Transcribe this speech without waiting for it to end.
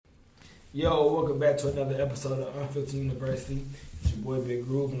Yo, welcome back to another episode of Unfiltered University. It's your boy Big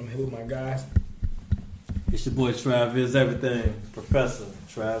Groove, and I'm here with my guys. It's your boy Travis Everything, Professor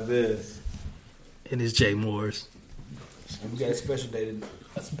Travis. And it's Jay Morris. And we got a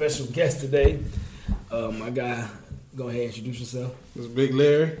special guest today. My guy, go ahead and introduce yourself. It's Big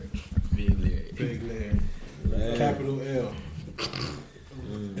Larry. Big Larry. Big Larry. Man. Capital L.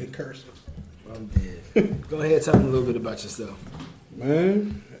 And cursive. I'm dead. Go ahead and tell me a little bit about yourself.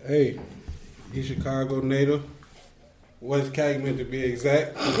 Man, hey, East Chicago native. West Calumet to be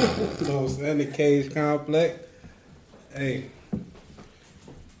exact. You know what I'm saying? The Cage Complex. Hey,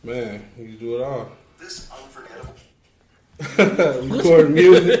 man, you do it all. This unforgettable. Recording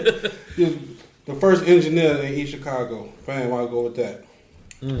music. The first engineer in East Chicago. Fam, why go with that?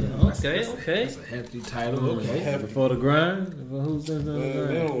 Okay. That's a hefty title. Okay. Happy. Before the grind? Who's in the Man,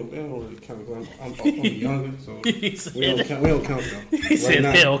 grind? they don't really count. I'm younger, so He said, we don't count them. he said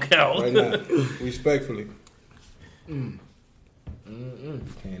now. they don't count. Right now, respectfully. Can't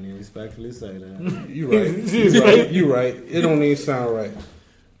even respectfully say that. You right. It don't even sound right.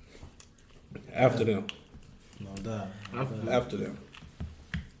 After them. No doubt. After them.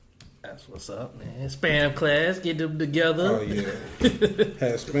 That's what's up, man. Spam class, get them together. Oh yeah.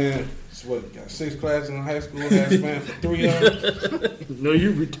 Had span. Got 6 classes in high school. Had span for 3 hours. No,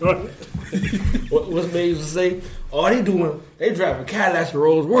 you retarded. What's made you say? All they driving Cadillacs and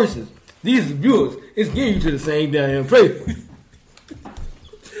Rolls Royces. These are Buicks. It's getting you to the same damn place.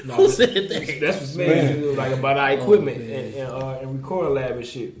 No, Who said that? That's what's made you like about our equipment and recording lab and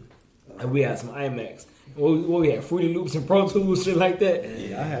shit. And we had some IMAX. What we had? Fruity Loops and Pro Tools, shit like that.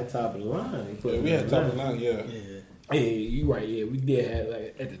 Yeah, I had top of the line. Yeah, we had top of the line. Yeah. Hey, you right. Yeah, we did have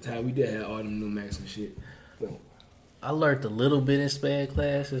like at the time we did have all them new Macs and shit. I learned a little bit in spade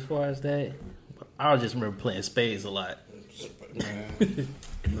class as far as that. But I just remember playing spades a lot. Man.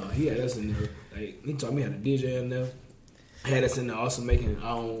 No, he had us in there. Like he taught me how to DJ in there. Had us in there also making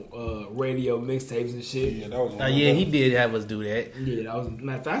our own radio mixtapes and shit. Yeah, that was. Yeah, he did have us do that. Yeah, that was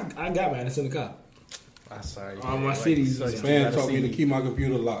matter of fact. I got mine. It's in the car. I'm sorry. All my CDs. Man taught me to keep my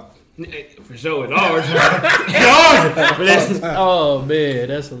computer locked. For sure, it's ours. It's ours. But that's, Oh man,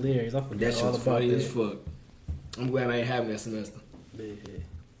 that's hilarious. I forgot that all shit's about funny that. as fuck. I'm glad I ain't having that semester. Man.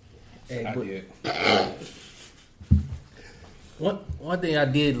 Hey, I but did. one thing I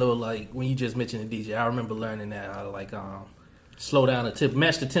did though, like when you just mentioned the DJ, I remember learning that how to like slow down the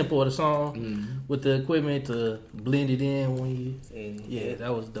match the tempo of the song with the equipment to blend it in when you. And yeah,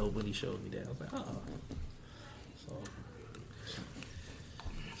 that was dope when he showed me that. I was like, oh.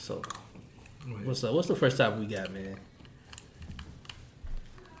 So what's up? What's the first topic we got, man?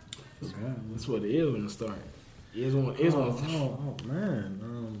 That's what it is when it started. It's one. Oh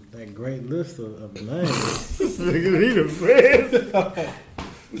man, that great list of names. So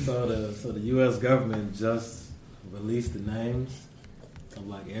the U.S. government just released the names of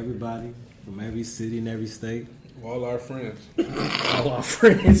like everybody from every city and every state All our friends. All our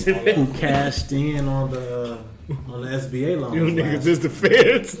friends. who cashed in on the SBA loan. You niggas is the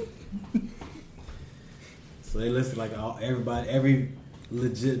feds. So they listed like every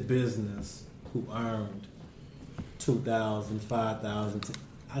legit business who earned $2,000, $5,000.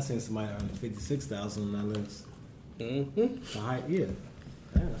 I seen somebody earning $56,000 on that list. Mm-hmm.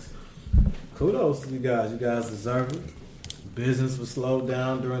 Yes. Kudos to you guys. You guys deserve it. Business was slowed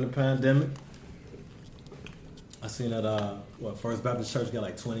down during the pandemic. I seen that First Baptist Church got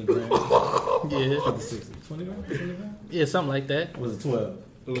like 20 grand. Yeah. 20 grand? Yeah, something like that. Was it 12?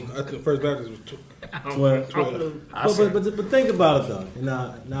 I think First Baptist was 12. But think about it though.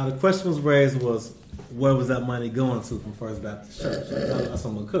 Now the question was raised was, where was that money going to from First Baptist Church? That's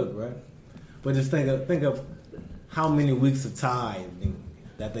someone cook, right? But just think of how many weeks of tithing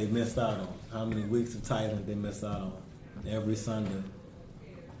that they missed out on. How many weeks of tithing they missed out on every Sunday.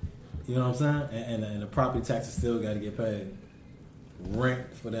 You know what I'm saying? And the property taxes still got to get paid.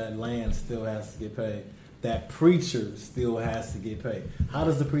 Rent for that land still has to get paid. That preacher still has to get paid. How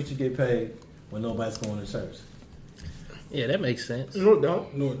does the preacher get paid when nobody's going to church? Yeah, that makes sense. No,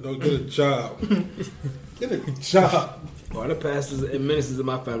 don't. No, get a job. Get a job. All the pastors and ministers in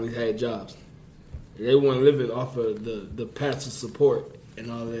my family had jobs. They weren't living off of the pastor's support and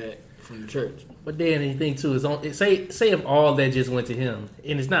all that from the church. But then the thing too is, say if all that just went to him,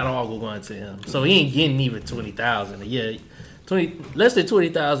 and it's not all going to him, so he ain't getting even $20,000 a year. Less than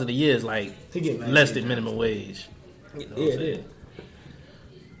 $20,000 a year is like less than minimum wage. You know what I'm saying?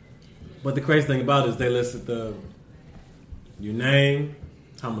 But the crazy thing about it is they listed your name,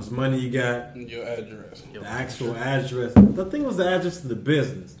 how much money you got, Your address. the actual address. The thing was the address of the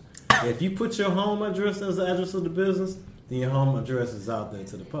business. If you put your home address as the address of the business, then your home address is out there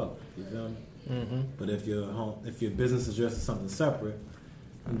to the public. You feel me? Mm-hmm. But if your business address is something separate,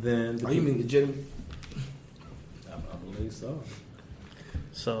 then Oh, you mean legitimate? I believe so.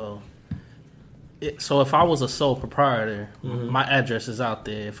 So if I was a sole proprietor, my address is out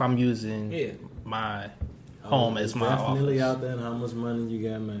there. If I'm using my home as my definitely office. out there. And how much money you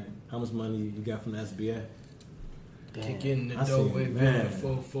got, man? How much money you got from the SBA? Kick in the I door see, with man.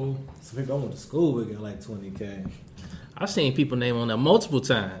 full. So people I went to school with got like $20K. I've seen people name on there multiple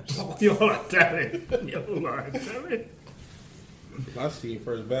times. Yo, damn it. Yo, Lord, damn it. I seen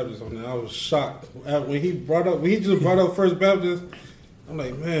First Baptist on there. I was shocked when he just brought up First Baptist. I'm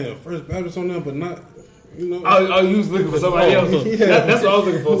like, man, First Baptist on there, but not, you know. Oh, you was looking for somebody else. Yeah. That's what I was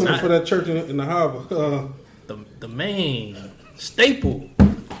looking for. Looking for that church in the harbor. The main staple.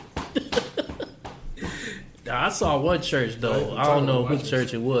 Now, I saw one church though. I don't know which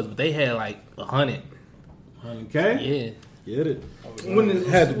church it was, but they had like 100. $100K? Yeah. Get it. When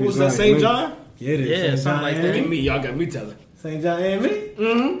Had to be was that Zion. St. John? Get it. Yeah, St. something John like and that. Look at me, y'all got me telling. St. John and me?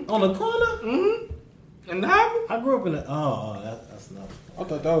 Mm-hmm. On the corner? Mm-hmm. And the harbor? I grew up in the. That's nothing. I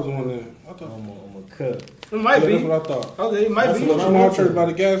thought that was the one there. I thought, I'm a cut. It might yeah, be. that's what I thought. Okay, it might That's be. a small church by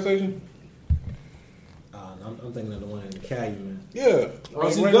the gas station. I'm thinking of the one in Calumet. Yeah, Right,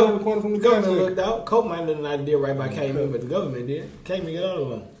 right around the corner from the gas government station. looked out. Coke might have not did right by Calumet, but the government did. Calumet got out of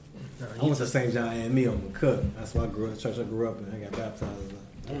one. I went to St. John and me on McCook. That's why church I grew up in. I got baptized.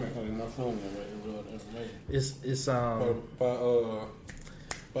 I'm not calling my phone there, right? Information. It's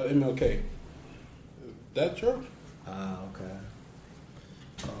By MLK. That church? Okay.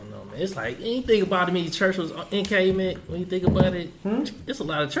 I don't know, man. It's like anything about me. Church was in Calumet. When you think about it, there's a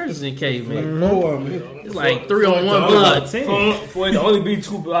lot of churches in Calumet. No, I mean, It's like 3 on 1 block. For it to only be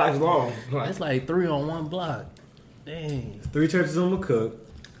 2 blocks long. It's like 3 on 1 block. Dang. 3 churches on McCook.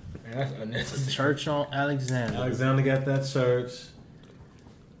 Man, that's unnecessary. Church on Alexander. Alexander got that church.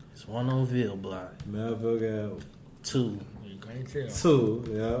 It's 1 on Ville block. Melville got 2. You can't tell. 2.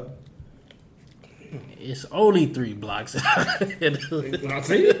 Yeah. It's only 3 blocks. Hey, I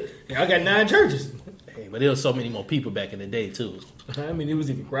see it. Yeah, I got 9 churches. but there was so many more people back in the day too. I mean, it was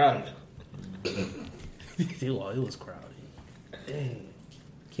even crowded. It was crowded. Dang.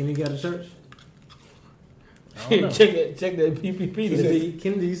 Kennedy got a church? check the PPP.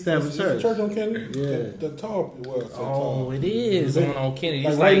 Kennedy used to have a Is church. the church on Kennedy? Yeah. The tall, well, it's Oh, tall. it is on Kennedy.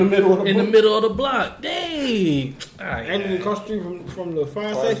 It's Like right in the middle of the in the block? middle of the block. Dang. All right. And then across the street from the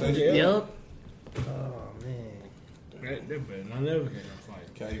fire Fire station. station. Yeah. Yep. Oh man. That better not never get a fight.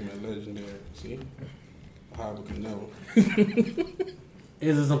 Calumet legendary. See? Harbor can never.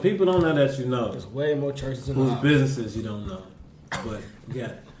 Is there some people on there that you know There's way more churches in the whose house. businesses you don't know? But you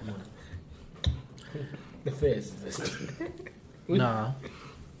got The feds is listening. Nah.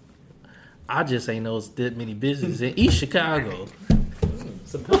 I just ain't know that many businesses in East Chicago.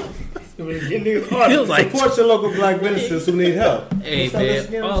 It was like, support your local black businesses who need help. hey That's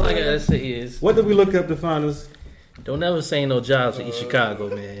man, what all I I'm saying. gotta say is, What did we look up to find us? don't ever say no jobs in East Chicago,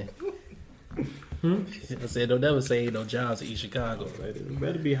 man. I said, don't ever say no jobs in East Chicago. You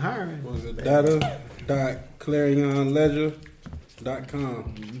better be hiring. What was it?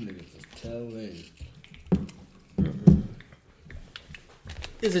 Data.clarionledger.com.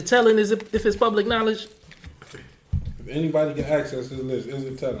 Is it telling? Is it if it's public knowledge? If anybody can access this list, is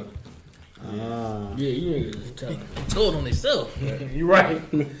it telling? Ah, Yeah, you niggas tell them. They told on themselves. You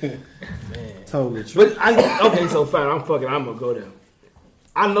right. Man. totally true. But okay, so fine. I'm gonna go there.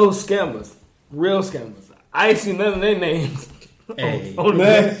 I know scammers, real scammers. I ain't seen none of their names. Hey, on the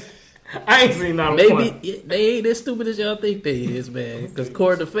Man. list. I ain't seen none. maybe they ain't as stupid as y'all think they is, man. Because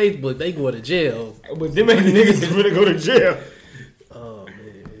according to Facebook, they go to jail. But them ain't the niggas that really go to jail. Oh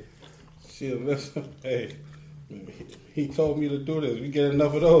man. Shit, listen. Hey, he told me to do this. We get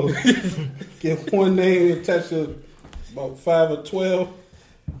enough of those. Get one name attached to about 5 or 12.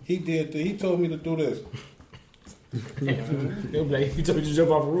 He did. He told me to do this. They be like, he told you to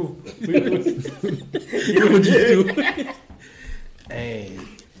jump off a roof. You go to jail. Hey,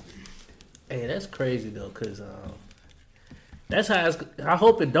 that's crazy though, cause that's how it's, I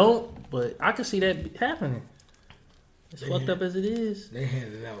hope it don't, but I can see that happening. As fucked up as it is. They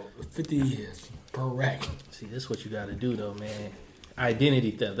handed out 50 years per rack. See, this is what you got to do though, man.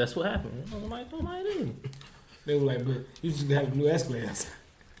 Identity theft. That's what happened. Nobody do. They were like, but you just have new Escalades.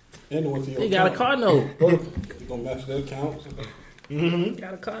 And went to your They got a account. car note. You gonna match their accounts?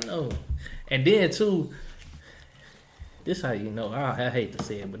 Got a car note. And then too, this how you know. I hate to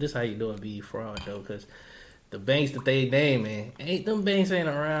say it, but this how you know it be fraud though, because the banks that they naming them banks ain't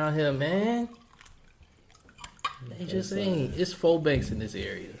around here, man. They just ain't. It's 4 banks in this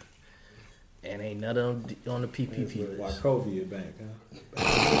area. And ain't none of them on the PPP list. Wachovia Bank, huh?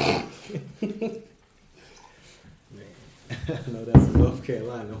 I know that's in North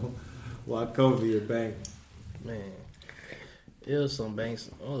Carolina. Wachovia Bank. Man, it was some banks.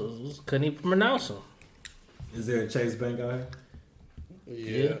 Couldn't even pronounce them. Is there a Chase Bank out here?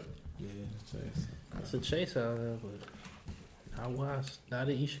 Yeah. Yeah, Chase. It's a Chase out there, but not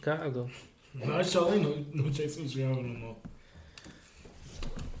in East Chicago. No, I sure ain't no Chase in Chicago no more.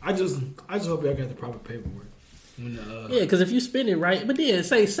 I just hope y'all got the proper paperwork. Yeah, because if you spend it right, but then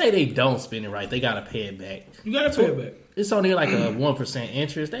say they don't spend it right, they gotta pay it back. You gotta pay it back. It's only like a 1%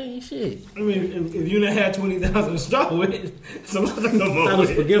 interest. They ain't shit. I mean, if you done had 20,000 to start with, it's a lot of no more. That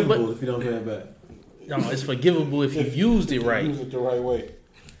was forgivable if you don't pay it back. No, it's forgivable if you used it right. Use it the right way.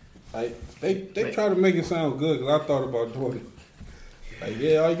 Like they try to make it sound good because I thought about doing it. Like,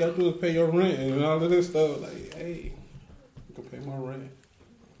 yeah, all you gotta do is pay your rent and all of this stuff. Like, hey, you can pay my rent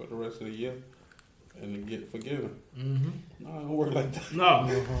for the rest of the year and then get forgiven. Mm-hmm. No, it don't work like that. No,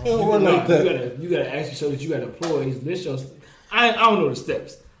 It don't work like that. You gotta actually show that you got employees. This shows. I don't know the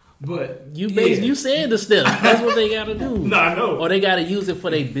steps, but You said the steps. That's what they gotta do. No, I know. Or they gotta use it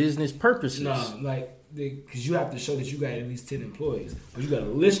for their business purposes. No, like because you have to show that you got at least 10 employees, but you gotta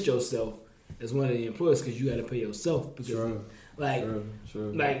list yourself as one of the employees because you gotta pay yourself. Because Sure.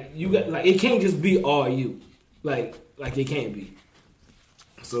 like you got like it can't just be all you, like it can't be.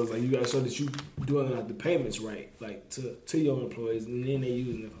 So it's like you gotta show that you doing like the payments right, like to your employees, and then they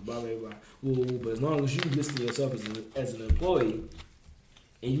using it for blah blah blah. Woo. But as long as you listing yourself as an employee,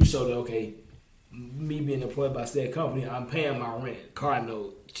 and you show that okay, me being employed by said company, I'm paying my rent, car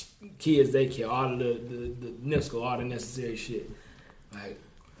note, kids daycare, all of the NIPSCO, all the necessary shit. Like,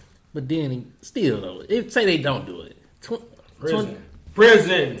 but then still though, say they don't do it.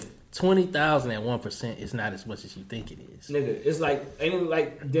 Prison. 20,000 at 1% is not as much as you think it is. Nigga, it's like ain't it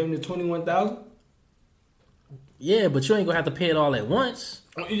like damn near 21,000? Yeah, but you ain't gonna have to pay it all at once.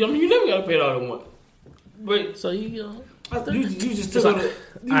 I mean, you never gotta pay it all at once. But so you know, you just took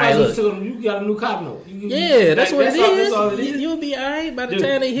you got a new cop note. That's what it is. That's all it is. You'll be alright by the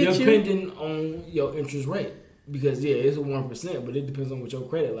time they hit you. Depending on your interest rate. Because it's a 1%, but it depends on what your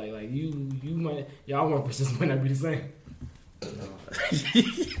credit like. Like you might y'all 1% might not be the same.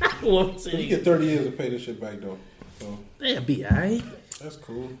 You get 30 years to pay this shit back though. So that'd be alright. That's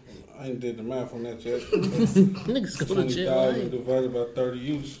cool. I ain't did the math on that yet. Niggas go to jail. 20,000 divided by 30.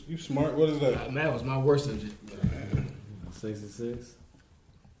 You smart? What is that? Math was my worst subject. 66.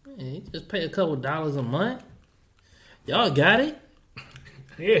 Man, you just pay a couple dollars a month. Y'all got it.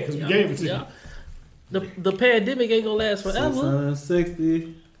 Yeah, because we gave it to you. The pandemic ain't gonna last forever.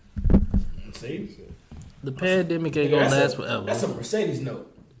 660. See? The pandemic ain't gonna last forever. That's a Mercedes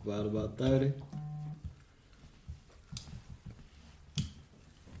note. About 30.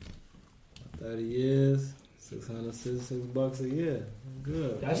 30 years, $666 a year.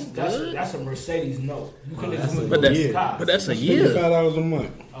 Good. That's a Mercedes note. You can but that's a year. $55 a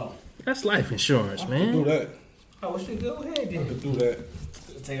month. Oh, that's life insurance, man. I can do that. Oh, well, shit, go ahead I then. can do that.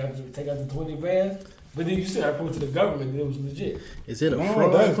 Take out the 20 bands, but then you still got to prove to the government that it was legit. Is it a No,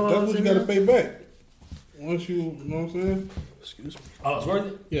 fraud that's clause what you got to pay back. Once you know what I'm saying? Excuse me. Oh, it's worth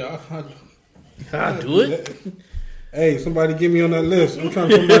it? Yeah, I'll do it. Hey, somebody get me on that list. I'm trying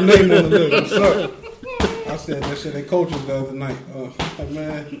to put my name on the list. What's up? I said that shit at coaches the other night.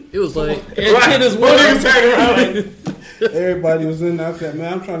 Man. It was like, everybody was in there. I said,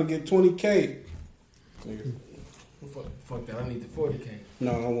 man, I'm trying to get 20K. Nigga. Fuck that. I need the 40K.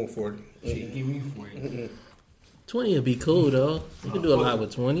 No, I want 40. Shit, give me 40. 20 would be cool, though. You can do a lot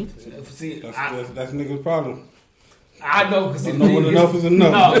with 20. See, that's nigga's problem. I know because when enough is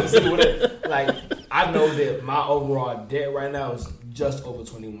enough. No, see, I know that my overall debt right now is just over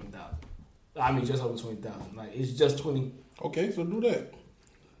 21,000. I mean, just over 20,000. Like it's just 20. Okay, so do that.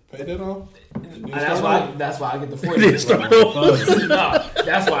 Pay that off. That's why I get the 40K. No,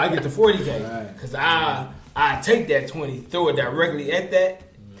 that's why I get the 40K because I take that 20, throw it directly at that,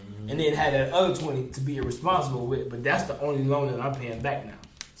 and then have that other 20 to be irresponsible with. But that's the only loan that I'm paying back now.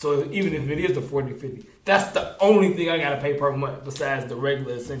 So even if it is the 40, 50, that's the only thing I gotta pay per month besides the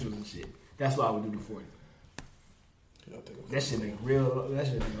regular essentials and shit. That's why I would do the 40. That shit make a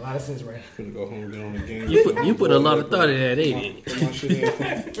lot of sense right now. Finna go home and get on the game. You put a lot of thought in that, ain't it? Put my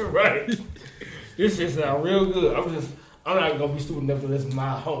shit in. Right. This shit sound real good. I'm not gonna be stupid enough to list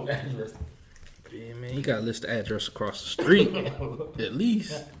my home address. Yeah, man, you gotta list the address across the street. At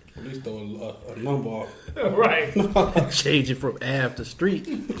least. At least throw a number off. Right. Change it from Ave to street.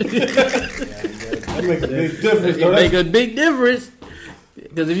 That makes a big difference. It make a big difference.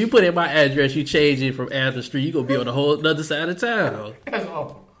 Because if you put in my address, you change it from Ave to street, you gonna be on the whole other side of town. That's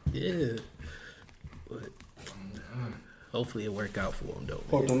awful. Yeah. hopefully it work out for them though.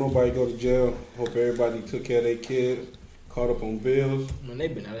 Hope don't nobody go to jail. Hope everybody took care of their kids. Caught up on bills. Man, they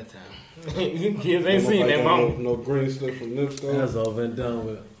been out of town. Kids ain't seen that mama. No green slip from NIPSCO. That's all been done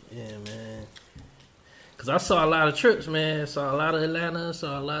with. Yeah, man. Cause I saw a lot of trips, man. Saw a lot of Atlanta.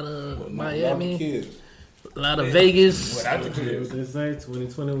 Saw a lot of Miami. A lot of Vegas. Without the kids. They say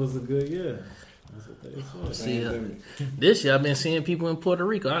 2020 was a good year. That's what they say. See, this year I've been seeing people in Puerto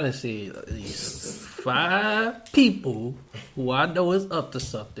Rico. I done see at least 5 people who I know is up to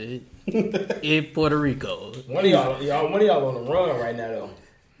something in Puerto Rico. One of y'all on the run right now though.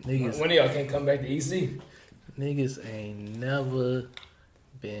 Niggas, One of y'all can't come back to EC. niggas ain't never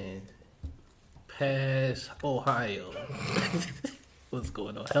been past Ohio. What's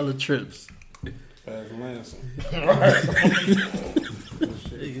going on? Hella trips. Past Lansing.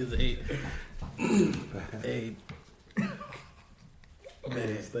 Niggas ain't.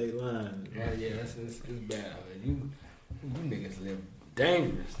 Man, state line. Yeah, it's bad. You niggas live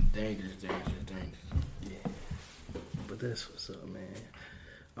dangerous. Yeah. But that's what's up, man.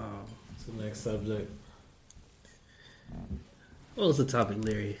 So next subject. What was the topic,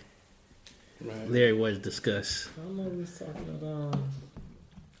 Larry? Man. Larry was discuss. I don't know what we was talking about.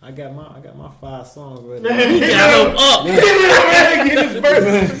 I got my 5 songs ready. He got him up.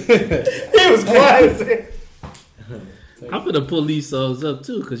 He was quiet. I'm gonna pull these songs up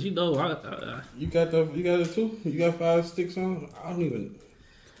too, cause you know You got it too? You got 5 sticks on? I ain't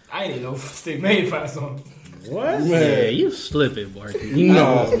even know Stick made 5 songs. What? Man. yeah, you slipping, Marky. You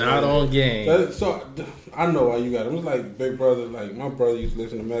No. was not on game. So I know why you got it. It was like Big Brother. Like my brother used to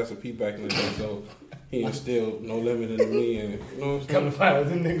listen to Master P back in the day, so he instilled No Limit into me, and you know what I'm Come to saying. find out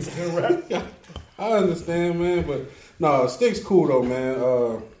them niggas can rap. I understand, man, but no, Stick's cool though,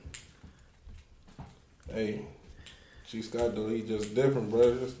 man. Hey, G Scott though, he just different,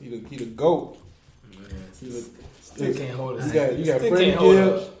 bro. He the GOAT. Stick can't hold it. You got Stick Freddie can't hold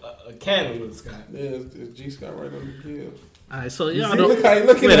Gibbs. a candle with Scott. Yeah, it's G Scott right under Gibbs. Alright, so You y'all see, don't. look how he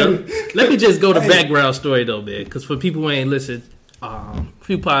looking at me. Let me just go to Hey. background story though, man, because for people who ain't listened, a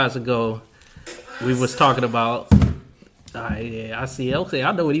few pods ago, we was talking about. Yeah, I see. Okay,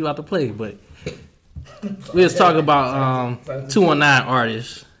 I know what he about to play, but we was talking about 219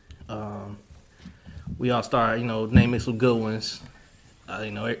 artists. We all started, naming some good ones. Me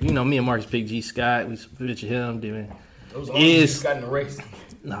and Marcus picked G Scott. We mentioned him. Then It was only Scott in the race.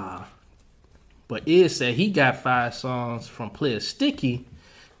 nah, but Iz said he got 5 songs from Player Sticky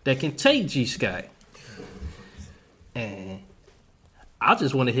that can take G Scott, and I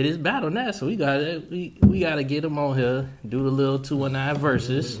just want to hit his battle now. So we gotta get him on here, do the little 219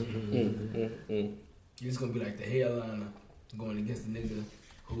 verses. He's gonna be like the headliner going against the nigga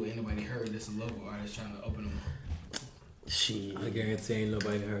who ain't nobody heard. This a local artist trying to open him. Shit. I guarantee ain't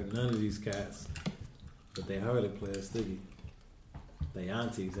nobody heard none of these cats, but they heard it play Sticky. They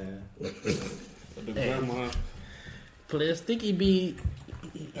aunties have. The grandma. Player Sticky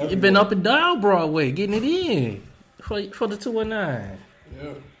it been up and down Broadway, getting it in for the 219.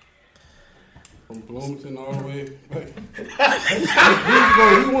 Yeah. From Bloomington all the way back.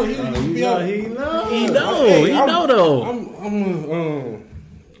 He know. He know though.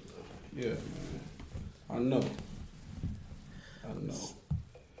 Yeah, man. I know.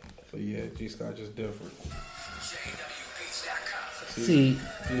 But yeah, G Scott just different. See,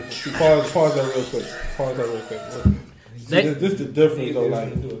 Pause that real quick. This the difference though.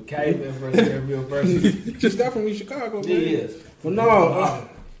 Like, do a caveman versus a real person. G Scott from East Chicago, man. He is. But no,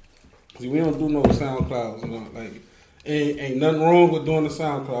 see, we don't do no SoundClouds. Like, ain't nothing wrong with doing the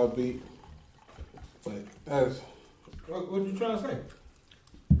SoundCloud beat. But What you trying to say?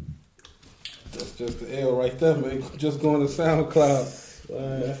 that's just the L right there, man. Just going to SoundCloud.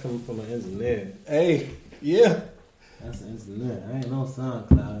 That's coming from an engineer. Hey, yeah. That's an engineer. I ain't no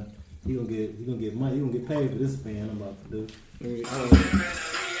SoundCloud. He gonna get money. He gonna get paid for this spin I'm about to do.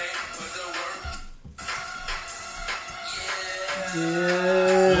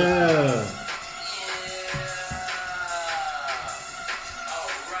 Yeah.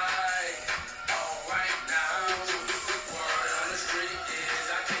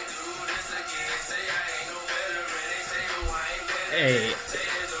 hey,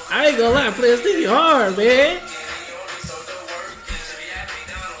 I ain't gonna lie, Player Sticky hard, man.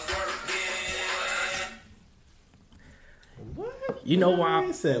 You know why?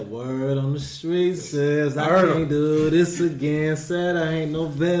 He said, word on the street says I can't do this again. Said I ain't no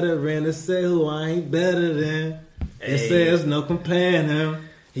veteran. They say who I ain't better than. It says no comparing him.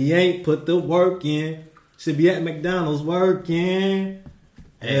 He ain't put the work in. Should be at McDonald's working.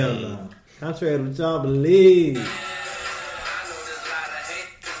 Hell no. Contrary to what y'all believe.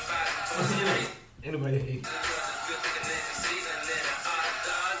 Anybody hate?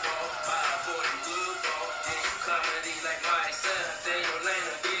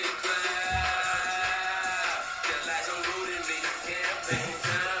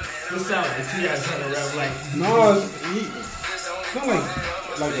 It sounds like T.I. trying to rap like. No, it's not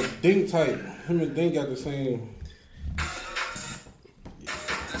like a Dink type. Him and Dink got the same.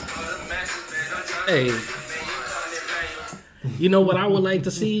 Hey, you know what I would like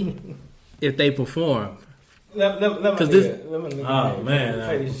to see if they perform. Because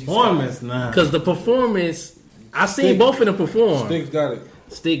performance now. Because the performance, I seen both of them perform. Sticks got it.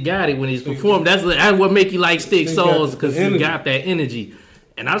 Stick got it when he's performed. That's what make you like Stick Souls, because he got that energy.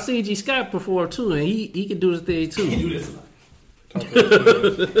 And I see G Scott perform too, and he can do his thing too. He do this a lot.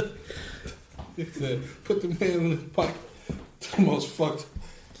 He said, "Put the man in the pocket." The most fucked.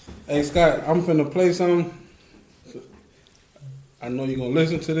 Hey Scott, I'm finna play something. I know you're gonna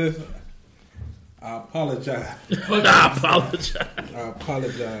listen to this. I apologize. I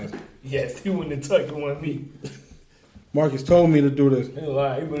apologize. Yes, he wouldn't have tucked it on me. Marcus told me to do this. He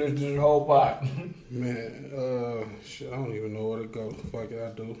lied. He would have done the whole pot. Man, shit, I don't even know where to go. Fuck it,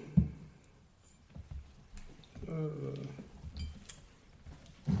 I do.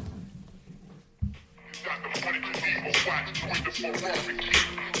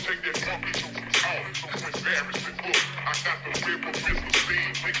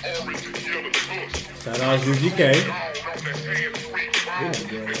 Shout out UGK.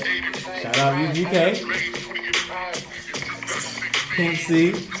 Shout out UGK. Pimp C.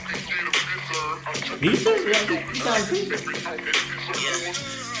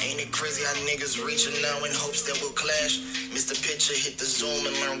 Ain't it crazy how niggas reaching now in hopes that we'll clash? Mr. Picture hit the zoom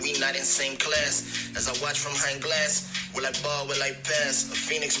and learn we not in same class. As I watch from behind glass, will I ball, will I pass? A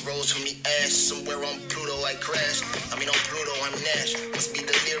phoenix rose from the ash, somewhere on Pluto I crash. I mean on Pluto I'm Nash. Must be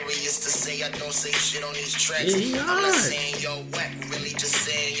delirious to say I don't say shit on these tracks. I'm not saying y'all whack, really just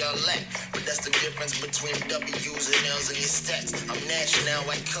saying y'all lack. But that's the difference between W's and L's and your stats. I'm Nash now,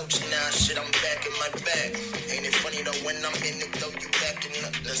 I coach now, shit I'm back in my bag. Ain't it funny though when I'm in it though you backing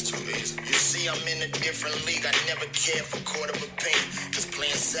up? That's too easy. You see I'm in a different league, I never cared for quarter of a pain. Cause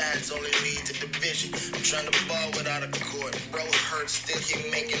playing sides only lead to division. I'm trying to ball without a court. Bro hurts, still keep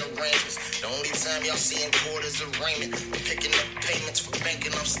making arrangements. The only time y'all seeing quarters of raiment. Picking up payments for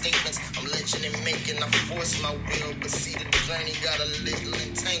banking off statements. I'm lynching and making, I force my will. But see the journey got a little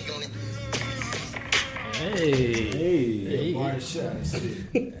entanglement. Hey. Hey. That's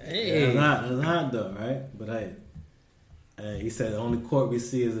not though, right? But hey, he said the only court we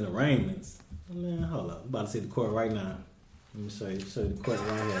see is in arraignments. Man, hold up. I'm about to see the court right now. Let me show you the court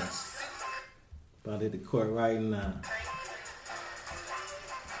right here. About to hit the court right now.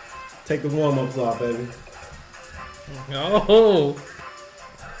 Take the warm-ups off, baby. Oh.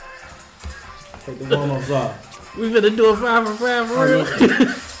 Take the warm-ups off. We finna do a 5 for 5 for real.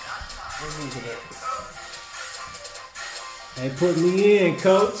 Hey, put me in,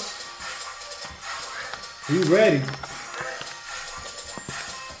 coach. You ready?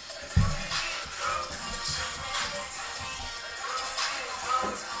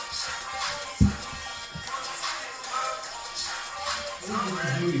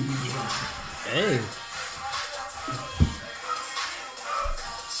 Hey.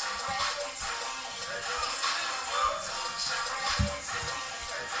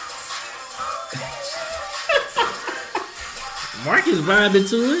 Marcus vibing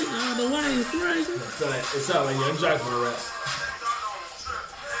to it. I don't know why he's crazy. It sounds like Young Jock for a rap.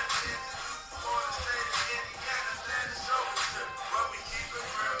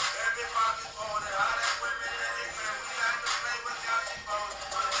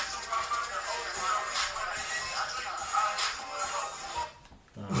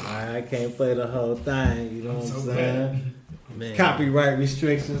 I can't play the whole thing, you know what I'm saying? Man. Copyright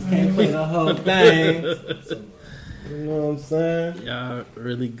restrictions, can't play the whole thing. You know what I'm saying? Y'all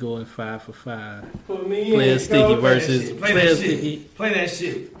really going 5 for 5. Put me Player in, Sticky coach. versus Play Player that Sticky. shit. Play that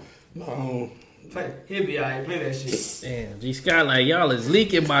shit. No. He'll be alright. Play that shit. Damn, G Scott like y'all is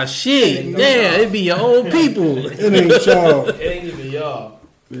leaking my shit. Damn, it be your old people. It ain't y'all. It ain't even y'all.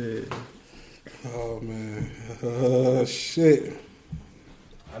 Man. Oh man. Shit.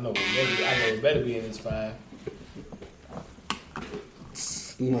 I know it better be in this 5.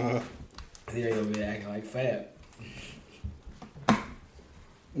 Nah. He ain't gonna be acting like Fab.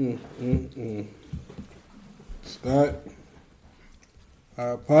 Scott, I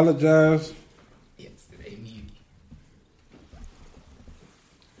apologize. Yes, it ain't me.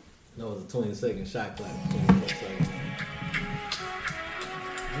 No, it was a 20-second shot clock. 24 seconds.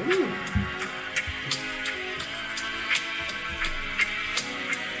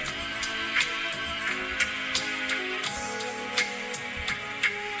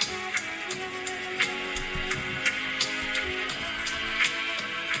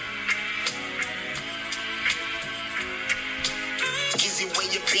 Easy where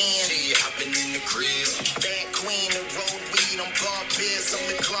you been. crib. Bad queen and road weed on bar beers. I'm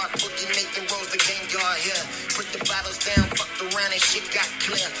the Clark Boogie, Nathan Rose, the gang guard here. Put the bottles down, fucked around and shit got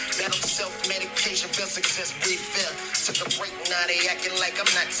clear. Battle self-medication, feel success, breathe fear. Took a break, now they acting like I'm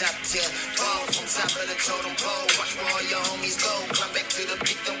not top tier. Fall from top of the totem pole, watch where all your homies go. Climb back to the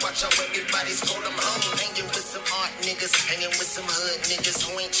peak, then watch how everybody scold them home. Hanging with some art niggas, hanging with some hood niggas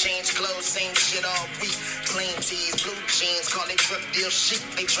who ain't changed clothes, same shit all week. Plain tees, blue jeans, call it drug deal chic.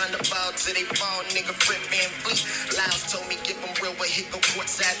 They tryna ball till they fall, nigga, Fred Van Fleet. Lyles told me give them real, but hit the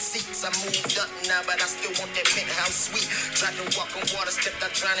courtside seats. I moved up now, but I still want that penthouse suite. Tried to walk on water, stepped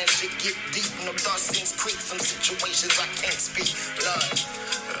out drowning, shit get deep. No thought seems creep, some situations I can't speak. Lord,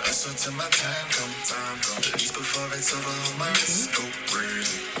 so till my time come, at least before it's over, my wrist go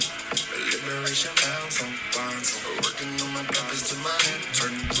crazy. Liberation found some bonds, working on my purpose till my head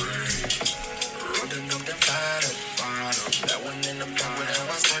turn gray. Rolling up the bottom, that one in the back with how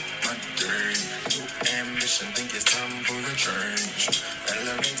I start my day. New ambition, think it's time for a change.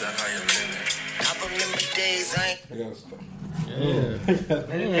 Elevate to higher living. I remember days I gotta stop.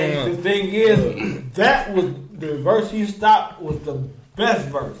 And the thing is, that was the verse you stopped was the best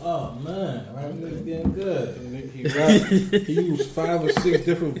verse. Oh man, right? Niggas getting good. He used 5 or 6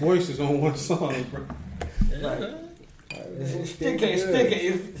 different voices on one song, bro. Stick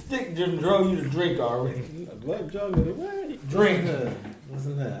just drove you to drink already. What drove me to what? Drink.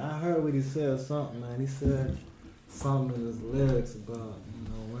 Listen to that. I heard what he said something, man. He said something in his lyrics about,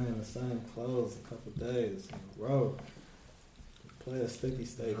 wearing the same clothes a couple days on the road. Play a sticky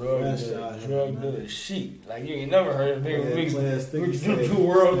stay fresh out here. Drug dealer shit. Like you ain't never heard of niggas mix two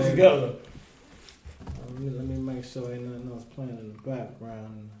worlds stay. together. Let me make sure ain't nothing else playing in the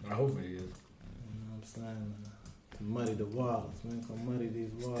background. I hope it is. You know what I'm saying? To muddy the waters. We ain't gonna muddy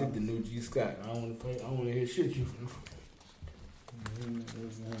these waters. Stick the new G Scott. I don't want to hear shit you.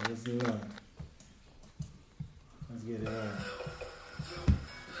 Let's do that. Let's get it out.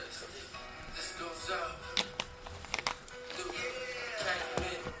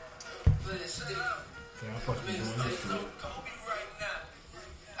 I'm supposed to be doing this too.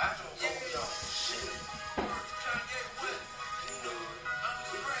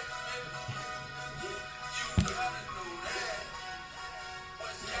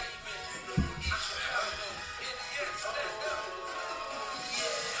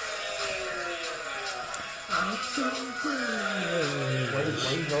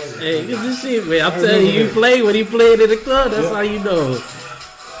 Hey, get this shit, man. I'm telling you, play when he played in the club. That's how you know.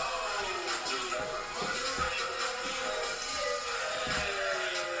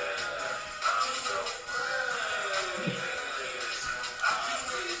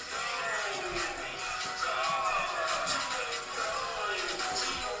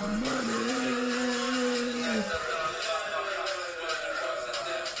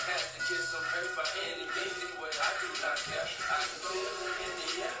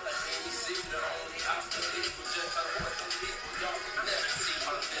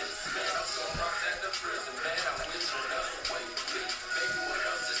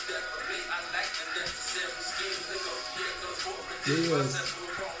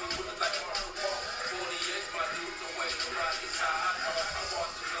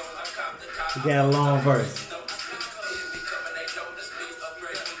 He got a long verse.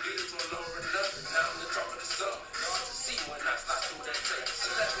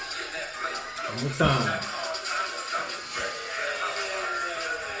 One more time.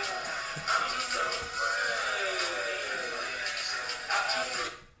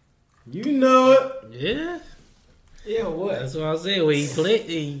 You know it. Yeah. Yeah, what? That's what I said. When he played,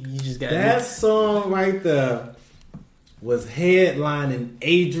 you just got that song right there was headlining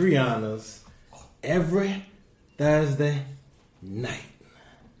Adriana's every Thursday night.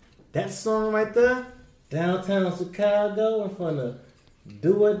 That song right there, downtown Chicago, in front of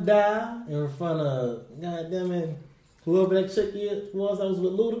Do or Die, in front of goddamn it, whoever that chick was that was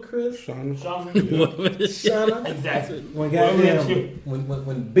with Ludacris, Shauna. Exactly. When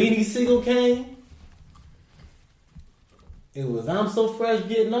when Beanie Siegel came, it was I'm So Fresh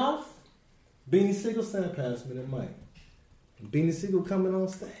getting off. Beanie Siegel sang past me the mic. Beanie Siegel coming on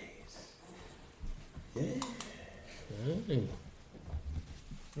stage. Yeah. Mm-hmm.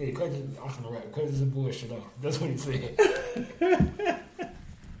 Yeah, cause I'm from the rap. Cause it's a bullshit though. That's what he said.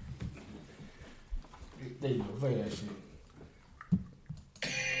 There you go. Play that shit.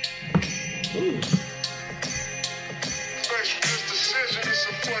 Ooh. This decision is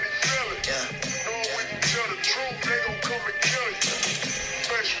a funny feeling. Knowing when you tell the truth, they gon' come and kill you.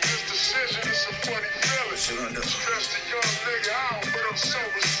 This decision is a funny feeling. Stress the young nigga out, but I'm so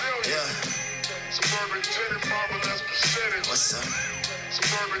resilient. Suburban tenant, marvelous percentage. What's up?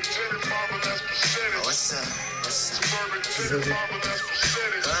 Suburban tenant, mama, that's percentage. What's up? Suburban tenant, mama, that's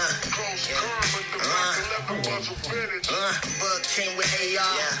percentage. Close curve, but the back 11 was a vintage. Bug came with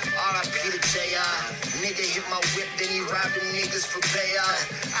AR, RIP to JR. Nigga hit my whip, then he robbed them niggas for payoff.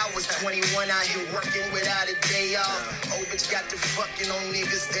 I was 21 out here working without a day off. Oh, bitch got to fucking on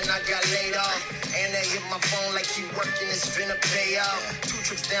niggas, then I got laid off. And they hit my phone like he working, it's finna pay off. 2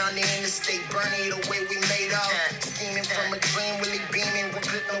 trips down the interstate, Bernie, the way we made off. Scheming from a dream, Willie beaming,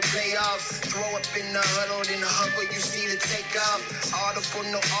 with no playoffs. Throw up in the huddle, then huggle, you see the takeoff. Audible,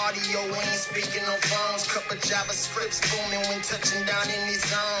 no audio, we ain't speaking on phones. Couple JavaScripts booming when touching down in these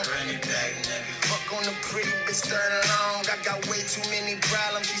zones. Run it back, nigga. Fuck on the pretty bitch, third along. I got way too many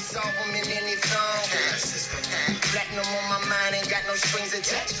problems, you solve them in any phone. Platinum on my mind, ain't got no strings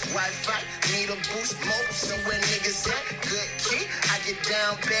attached. Wi-Fi, need a boost, mobile, somewhere niggas at. Good kid, I get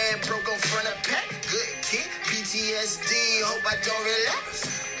down bad, broke on front of pack. Good kid, PTSD, hope I don't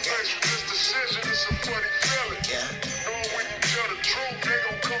relax. Face this decision, it's a funny feeling. Know when you tell the truth, they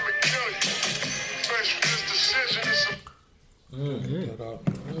gon' come and kill you. Face this decision, it's a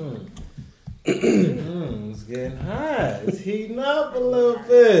It's getting hot. It's heating up a little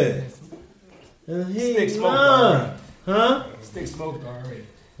bit. It's heating up. Huh? Stick smoked already.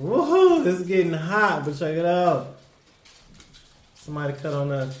 Woohoo! It's getting hot, but check it out. Somebody cut on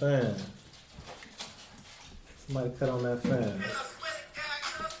that fan. Somebody cut on that fan.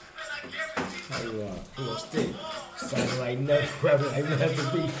 How you are? Little stick. Sounding like nothing, rapping like nothing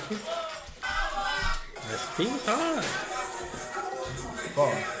beat. That's too hard.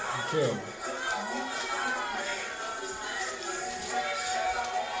 Pause. Kill me.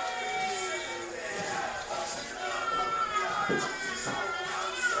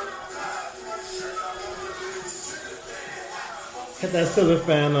 Cut that silver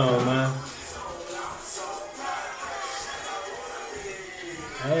fan on, man.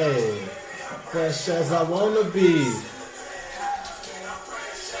 Hey, fresh as I wanna be.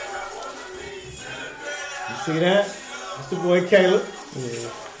 You see that? It's the boy Caleb.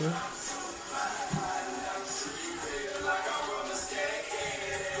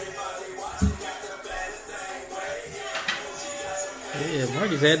 Yeah,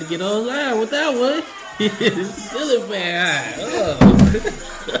 Marcus had to get online with that one. Silly fan high.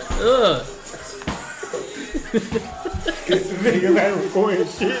 Get the nigga that recording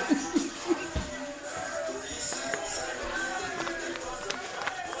shit.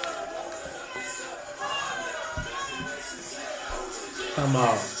 Come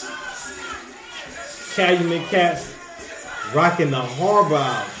on. Calumet Cats rocking the harbor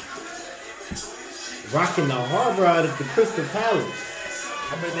out. Rocking the harbor out at the Crystal Palace.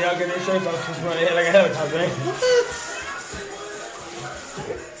 I bet they all get their shirts off just running ahead like a helicopter, ain't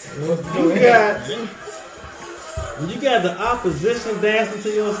When you got the opposition dancing to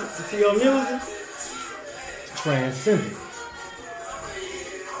your music, it's transcendent.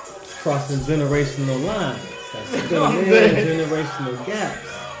 It's crossing generational lines. That's filling in generational gaps.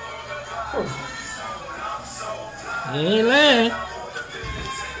 You ain't lying.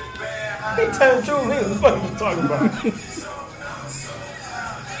 He telling the truth, nigga. What you talking about?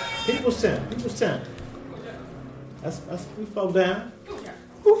 People's champ. That's we fall down.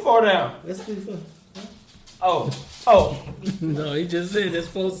 Who fall down? That's we fall. Oh. No, he just said that's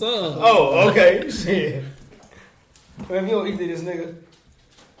 4 songs. Oh, okay. Shit. If you don't eat this nigga.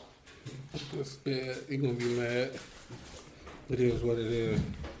 That's bad. He gonna be mad. It is what it is.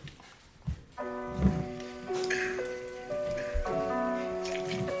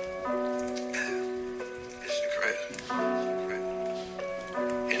 This shit crazy.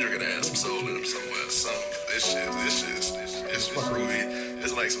 Hendrick could have some soul in him somewhere. This shit is really,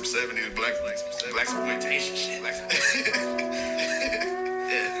 it's like some 70s black exploitation shit. Yeah.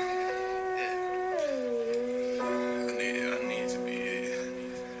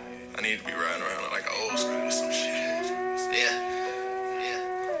 I need to be riding around like an old school or some shit. Yeah.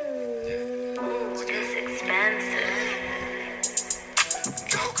 It's expensive.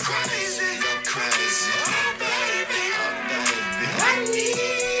 Go crazy, oh baby, I need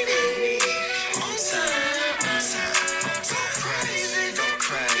it. On time. Go crazy,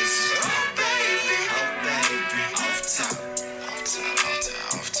 oh baby, off top.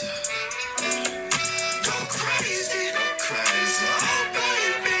 Go crazy, oh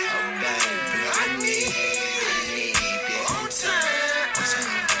baby,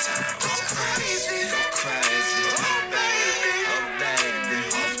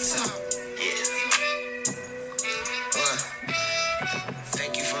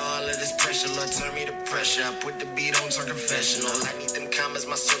 turn me to pressure. I put the beat on, turn confessional. I need them commas,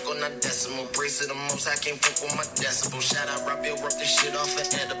 my circle, not decimal. Praise to the most, I can't fuck with my decibel. Shout out, Robbie, rub this shit off an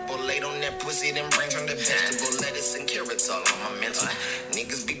edible. Laid on that pussy, then brain turn to vegetable. Lettuce and carrots all on my mental.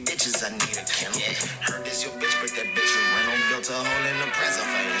 Niggas be bitches, I need a kennel. Heard this your bitch, but that bitch will run on. Built a hole in the present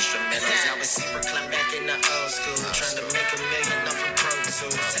for instrumentals. I was super climb back in the old school. Trying to make $1 million off of Pro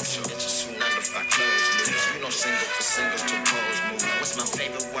Tools. Section bitches who 9 to 5 clothes lose. You know single for singles to pose move. What's my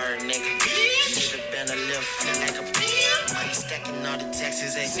favorite word, nigga? Should've been a little feel like a money stacking all the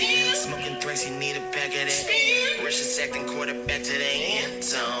taxes, smoking drinks, you need a bag of that. Richest acting quarterback to the end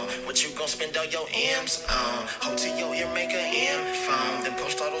zone. What you gon' spend all your M's on? Hold to your ear, make a M phone. Then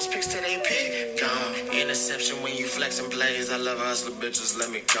post all those pics till they pick gone. Interception when you flexing plays. I love hustler bitches, let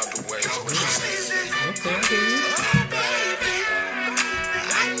me count the ways.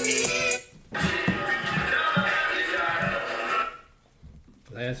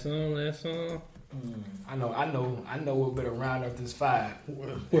 Last song. I know what better round up this 5.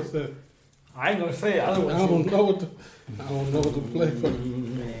 What's that? I ain't gonna say it. I don't know what to play for.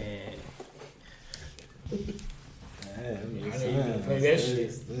 Man. Play that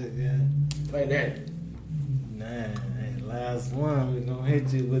shit. Yeah. Play that. Nah, last one we gonna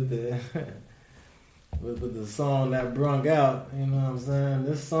hit you with the with the song that brung out. You know what I'm saying?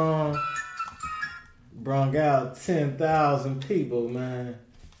 This song brung out 10,000 people, man,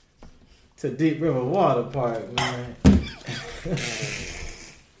 to Deep River Water Park, man.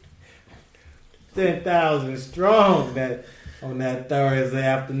 10,000 strong that on that Thursday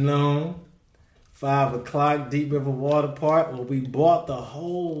afternoon, 5 o'clock, Deep River Water Park, where we bought the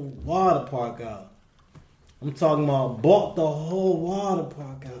whole water park out. I'm talking about bought the whole water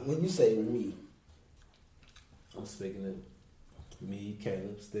park out. When you say we, I'm speaking of me,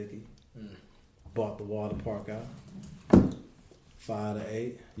 Caleb, Sticky. Bought the water park out. 5 to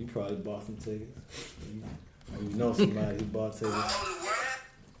 8. You probably bought some tickets. You know somebody who bought tickets.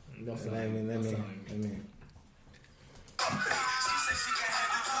 Let me.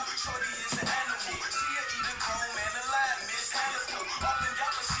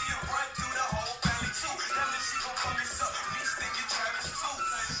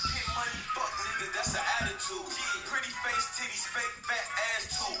 Pretty face, titties, fake fat ass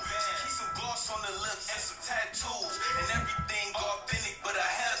too. Keep some gloss on the lips and some tattoos. And everything authentic, but her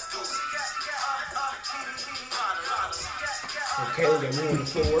hair's do. okay, we got me on the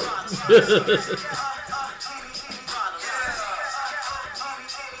floor.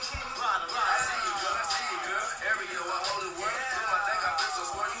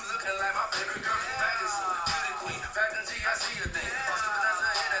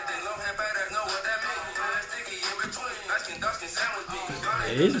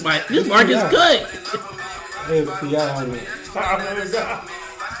 This mic is good. Hey, y'all on it.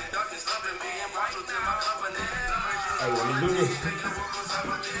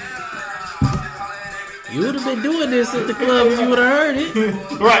 You would have been doing this at the club if you would have heard it.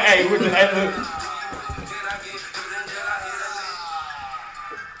 Right, hey, with the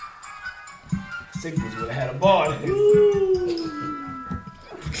Signals would have had a ball.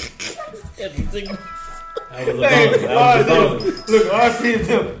 That was a bonus. Look, RC is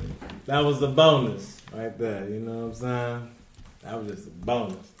him. That was the bonus right there. You know what I'm saying? That was just a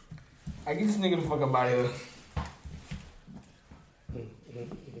bonus. I get this nigga the fuck up out of here.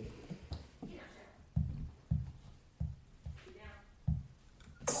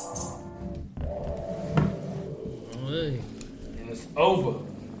 And it's over.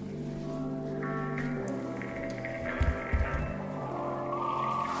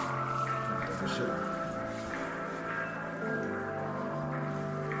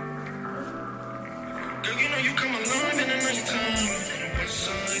 Girl, you know you come along in the nighttime. West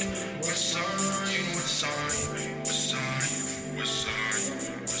side, west side, west side, west side, west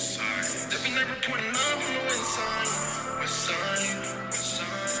side, west side. They be never pointing up on the west side. West side, west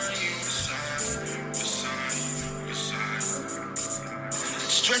side, west side, west side, west side.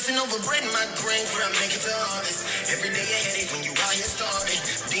 Stressing over bread, my brain where I make it to harvest. Every day a headache when you out here starving.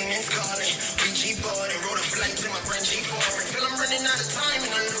 Demons calling, 3G boarding, rode a flight to my brain G foreign. Feel I'm running out of time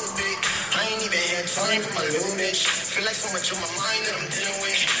in a little bit. I ain't even had time for my little bitch. Feel like so much on my mind that I'm dealing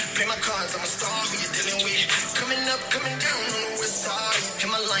with. Play my cards, I'm a star, who you dealing with? Coming up, coming down on the west side. Hit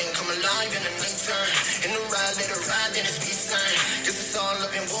my line, come alive in the nighttime. In the ride, let her ride, then it's peace sign. Cause it's all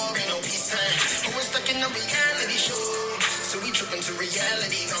love and war, ain't no peace sign. Who was stuck in a reality show? So we tripping to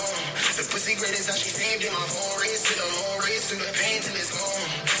reality, gone. The pussy great is how she saved in my phone. Race to the low, race to the pain till it's gone.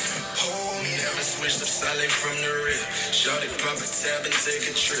 Hold me, never switched up solid from the rip. Shorty pop a tab and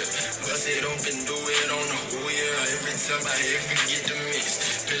take a trip. Bust it open, do it on the whole, yeah. Every time I hit, forget the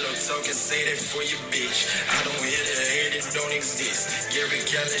mix. Pillow talking, say that for your bitch. I don't hear the hate, it don't exist. Gary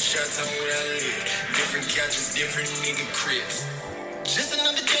Callis, shots on where I live. Different couches, different nigga cribs. Just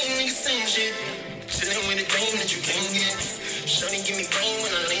another day, nigga, same shit. Chillin' with the game that you can't get. Shawty give me brain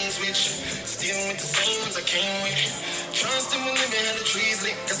when I lane switch. Still with the same ones I came with. Trying still live and have the trees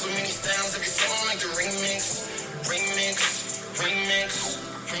lit. Got so many styles, every song like the remix.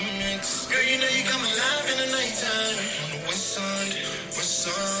 Girl, you know you come alive in the nighttime. On the west side.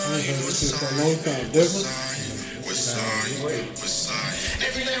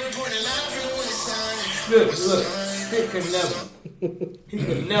 Every day reporting live from the west side. Look, he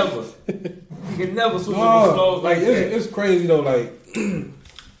could never switch his flows like that. It's crazy though, like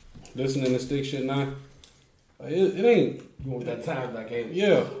listening to Stick shit now. Like, it ain't. You want that time like ain't it?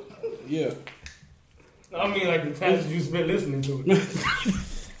 Yeah. I mean, like the times you spent listening to it.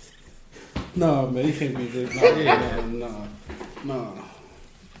 Nah, man, you can't be this. Nah.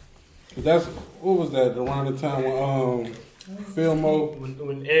 That's what was that? Around the time when Filmo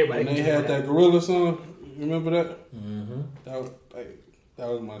when everybody when they had that Gorilla song. You remember that? Mm-hmm. That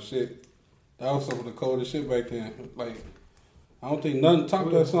was my shit. That was some of the coldest shit back then. Like, I don't think nothing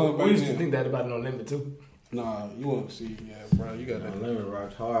topped that song back then. We used to think that about No Limit too. Nah, you won't see. Yeah, bro, you got that. No Limit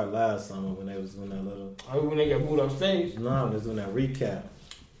rocked hard last summer when they was doing that little. Oh, when they got moved off stage? No, they was doing that recap.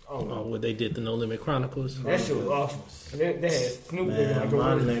 Oh, what they did the No Limit Chronicles. That shit was awful. They had Snoop Man, like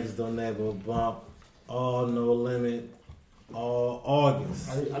my next door neighbor bump all No Limit all August.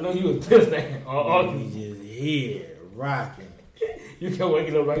 I know you was pissed at him all August. He just here rocking. You kept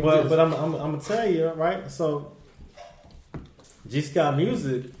waking up like but this. But I'm gonna tell you, right? So G Scott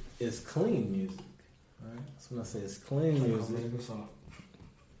music is clean music. Right? That's when I say it's clean music.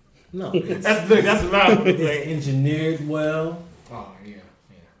 No, that's loud. It's engineered well. Oh yeah.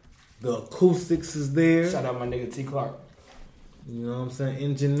 The acoustics is there. Shout out my nigga T Clark. You know what I'm saying?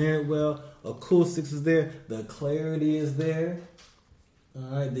 Engineered well. Acoustics is there. The clarity is there.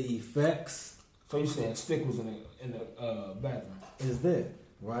 All right. The effects. So you saying Stick was in the bathroom? Is there,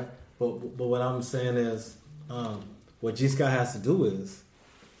 right? But what I'm saying is, what G Scott has to do is,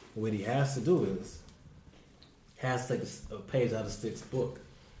 he has to take a page out of Stick's book.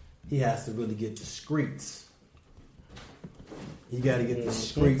 He has to really get the streets. You got to get the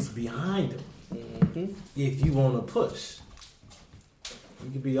streets behind him. Mm-hmm. If you want to push.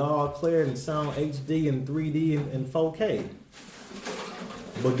 You can be all clear and sound HD and 3D and 4K.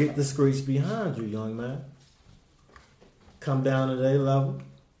 But get the streets behind you, young man. Come down to their level.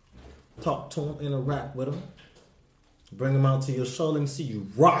 Talk to them, interact with them. Bring them out to your show. Let me see you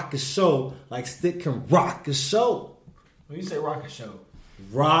rock a show like Stick can rock a show. When you say rock a show.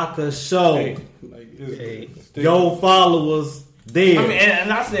 Rock a show. Hey. Your followers there. I mean,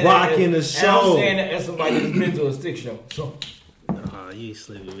 and I said rocking the show. And I'm saying that as somebody who's been to a Stick show. So, you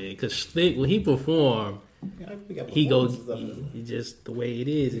slipping, man. Because Stick, when he performed, he just the way it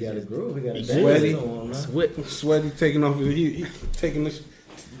is. He got a groove. He got a sweaty, sweaty, taking off. He taking this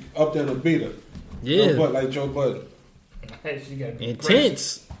up there to beat her. Yeah, like Joe Budden.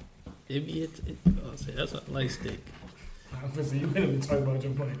 Intense. That's not like Stick. I'm gonna say you couldn't even talk about Joe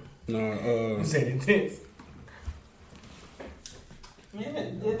Budden. No, you said intense.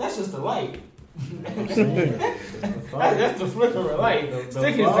 Yeah, that's just the light. That's the flicker of light.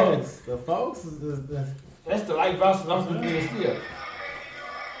 The folks is that's the light bouncing off the being still.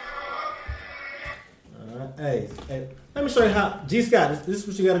 Hey, let me show you how G Scott. This is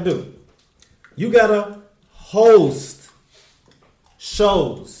what you got to do. You gotta host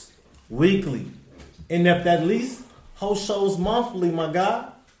shows weekly, and if at least host shows monthly, my guy.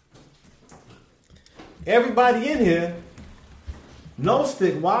 Everybody in here knows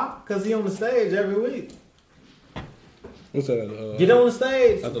Stick. Why? Because he on the stage every week. What's that? Get on the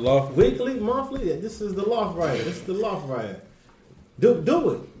stage at the loft. Weekly, monthly. This is the loft right. This is the loft right. Do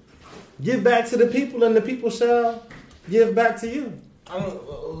it. Give back to the people, and the people shall give back to you. I mean,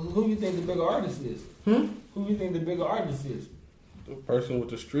 who you think the bigger artist is? Who you think the bigger artist is? The person with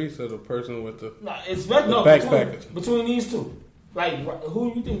the streets or the person with the backpackers? Between these two, like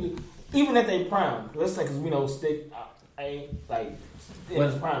who you think? Even at they prime, let's say because we know Stick ain't like in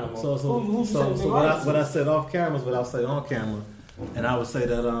his prime no more. So what I said off camera is what I'll say on camera, and I would say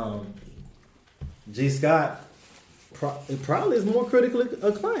that G Scott it probably is more critically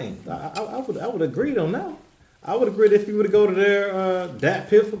acclaimed. I would agree on that. I would agree that if you were to go to their Dat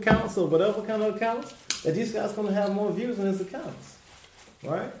Piff accounts or whatever kind of accounts, that G Scott's going to have more views in his accounts,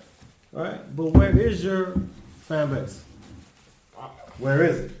 right? But where is your fan base? Where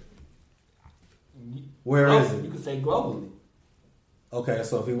is it? Where is it? You could say globally. Okay,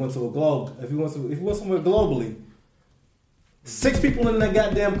 so if he went somewhere globally, 6 people in that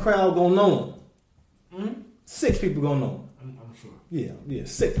goddamn crowd gonna know him. Mm-hmm. 6 people gonna know him. I'm sure. Yeah,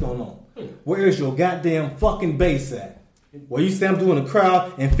 6 gonna know him. Where is your goddamn fucking bass at? Where you say I'm doing a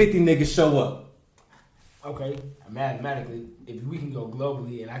crowd and 50 niggas show up. Okay, mathematically, if we can go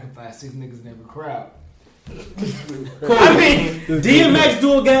globally and I can find 6 niggas in every crowd. Cool. I mean, DMX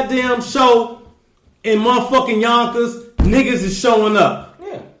do a goddamn show in motherfucking Yonkers, niggas is showing up.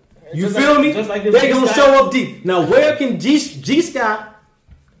 Yeah. You feel me? Just like they gonna show up deep. Now, where can G Scott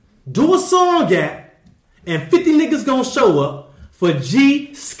do a song at and 50 niggas gonna show up for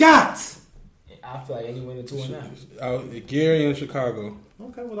G Scott? I feel like anyone in 2 and 9. Gary in Chicago.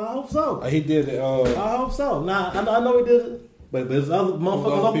 Okay, well, I hope so. He did it. I hope so. Nah, I know he did it. But there's other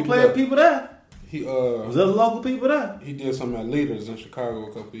motherfucking local people there. Was there local people there? He did something at Leaders in Chicago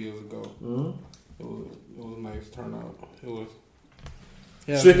a couple years ago. Mm-hmm. It was a nice turnout. It was.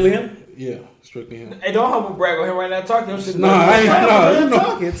 Yeah. Strictly him? Yeah, strictly him. Hey, don't humble brag on him right now. Talk to him shit.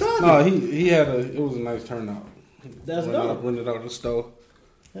 Talking. He had it was a nice turnout. That's dope. Rented out the store.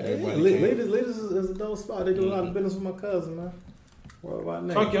 Hey, Leaders is a dope spot. They do a lot of business with my cousin, man. What about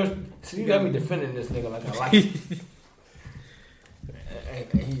that? Talk your. See, you got me defending this nigga like I like him.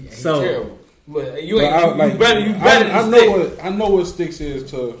 He's terrible. But you ain't. You better. I know what Sticks is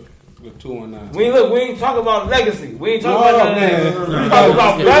to the 219. We ain't talking about legacy. We ain't talking about that. We talking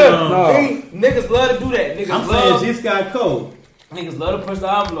about better. Niggas love to do that. Niggas I'm love. saying G Scott Cole. Niggas love to push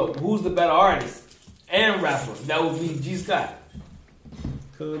the envelope. Who's the better artist and rapper? That would be G Scott.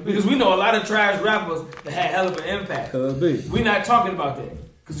 Because we know a lot of trash rappers that had hell of an impact. Could be. We're not talking about that.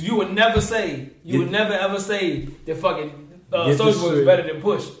 Because you would never ever say that fucking Soulja Boy is better than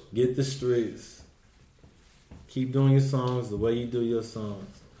Push. Get the streets. Keep doing your songs the way you do your songs.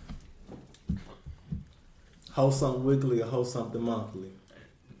 Host something weekly or host something monthly.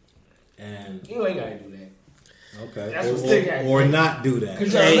 And you ain't gotta do that. Okay. That's what Stick had to or do. not do that. It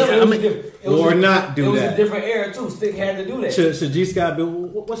was a different era too. Stick had to do that. Should G Scott be?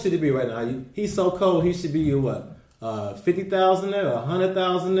 What should he be right now? He's so cold. He should be what? 50,000 there,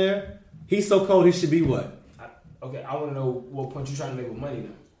 100,000 there. He's so cold. He should be what? Okay, I want to know what point you trying to make with money now.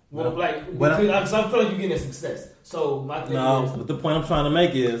 Well, because I feel like you're getting success. So my thing is, but the point I'm trying to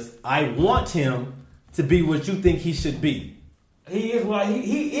make is, I want him to be what you think he should be. He is what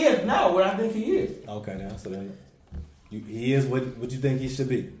he is now. What I think he is. Okay, now so then he is what you think he should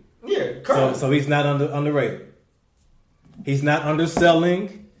be. Yeah, correct. So he's not underrated. He's not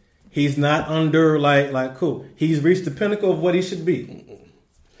underselling. He's not under like cool. He's reached the pinnacle of what he should be.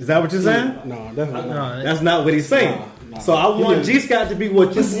 Is that what you're saying? No, that's not what he's saying. No. So I want G Scott to be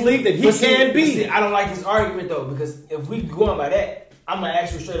what you believe that he can be. See, I don't like his argument though, because if we going by that, I'm gonna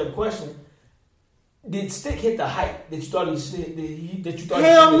ask you a straight up question. Did Stick hit the height that you thought he should?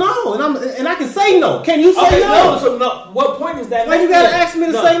 Hell no, and I can say no. Can you say no? So no. What point is that? Why you gotta ask me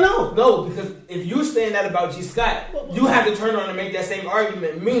to say no? No, because if you saying that about G Scott, you have to turn on and make that same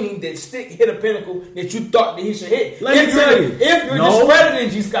argument, meaning that Stick hit a pinnacle that you thought that he should hit. Let me tell you, if you're discrediting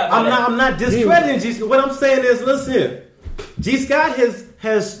G Scott, I'm not discrediting G Scott. What I'm saying is, listen here, G Scott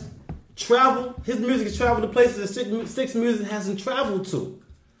has traveled. His music has traveled to places that Stick's music hasn't traveled to.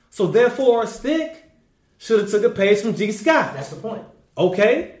 So therefore, Stick should have took a page from G Scott. That's the point.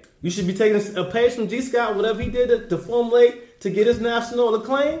 Okay, you should be taking a page from G Scott. Whatever he did to formulate to get his national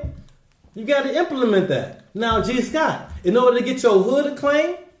acclaim, you got to implement that. Now, G Scott, in order to get your hood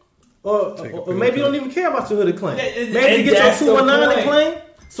acclaim, or maybe you don't even care about your hood acclaim. Maybe to get your 219 acclaim,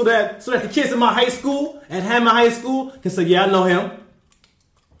 so that the kids in my high school and Hammond High School can say, yeah, I know him.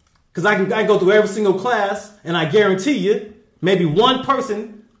 Because I can go through every single class, and I guarantee you, maybe one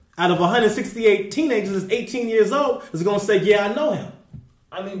person out of 168 teenagers that's 18 years old is going to say, yeah, I know him.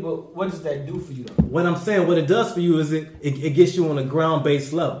 I mean, but what does that do for you, though? What I'm saying, what it does for you is it gets you on a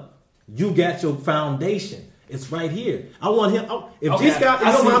ground-based level. You got your foundation. It's right here. I want him. If G Scott,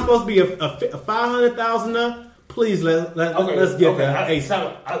 I'm supposed to be a 500,000, please let's get that.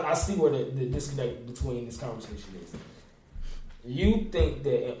 I see where the disconnect between this conversation is. You think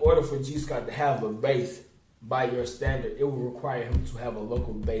that in order for G Scott to have a base, by your standard, it will require him to have a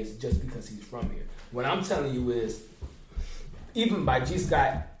local base just because he's from here. What I'm telling you is, even by G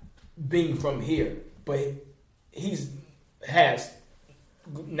Scott being from here, but has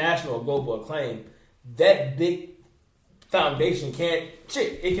national or global acclaim, that big foundation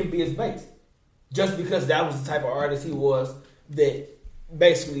it can be his base. Just because that was the type of artist he was that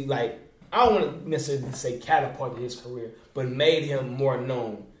basically, like, I don't want to necessarily say catapulted his career, but made him more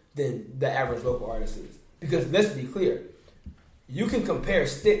known than the average local artist is. Because let's be clear, you can compare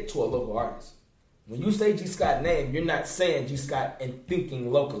Stick to a local artist. When you say G Scott name, you're not saying G Scott and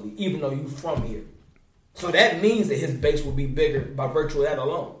thinking locally, even though you're from here. So that means that his base will be bigger by virtue of that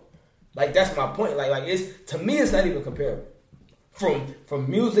alone. Like that's my point. Like it's to me, it's not even comparable. From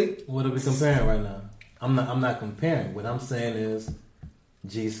music. What are we comparing right now? I'm not comparing. What I'm saying is,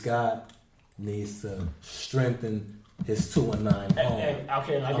 G Scott needs to strengthen his 219 home.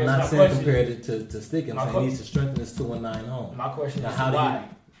 Okay, I'm not saying compared it to Stick. I'm saying he needs to strengthen his 219 home. My question is why?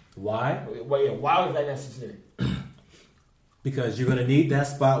 Why? Well, yeah, why was that necessary? Because you're gonna need that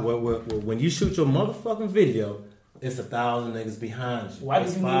spot where when you shoot your motherfucking video, it's 1,000 niggas behind you. Why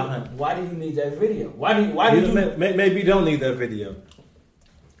do you need that video? Why do you? Maybe you don't need that video,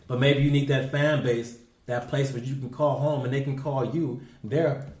 but maybe you need that fan base, that place where you can call home and they can call you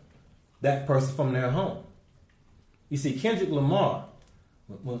that person from their home. You see, Kendrick Lamar,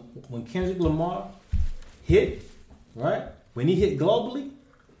 when Kendrick Lamar hit, right? When he hit globally,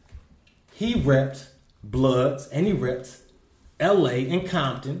 he repped Bloods and he repped LA and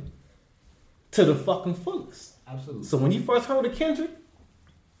Compton to the fucking fullest. Absolutely. So when you first heard of Kendrick,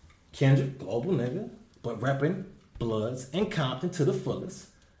 global nigga, but repping Bloods and Compton to the fullest.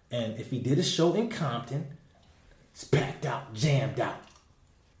 And if he did a show in Compton, it's packed out, jammed out.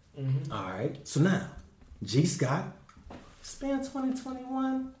 Mm-hmm. All right. So now, G Scott, spend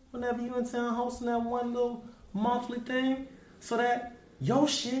 2021 whenever you in town hosting that one little monthly thing, so that your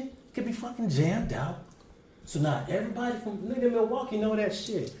shit could be fucking jammed out. So now everybody from nigga Milwaukee know that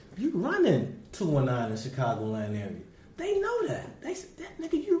shit. You running 219 in Chicagoland area. They know that. They said, that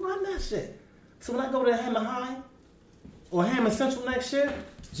nigga, you run that shit. So when I go to Hammond High or Hammond Central next year,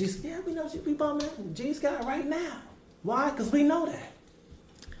 we know we bumping G Scott right now. Why? Because we know that.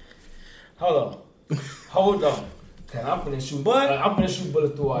 Hold on. Cause I'm finna shoot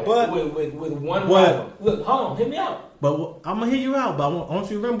bullets through all that. With one rival. Look, hold on, hit me out. But I'm gonna hear you out. But I want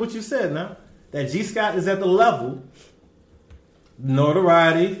you to remember what you said now. That G Scott is at the level,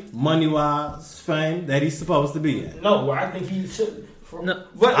 notoriety, money-wise, fame that he's supposed to be at. No, where I think he should.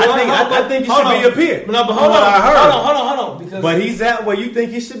 I think he should be up here. No, but hold on. But he's at where you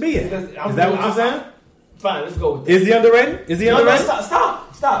think he should be at. Is that what you're saying? Fine, let's go with that. Is he underrated? No,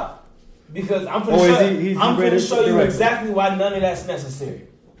 stop. Because I'm going to show you exactly why none of that's necessary.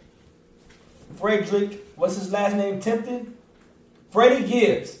 Frederick, what's his last name? Tempted? Freddie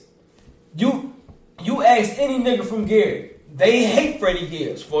Gibbs. You ask any nigga from Gary, they hate Freddie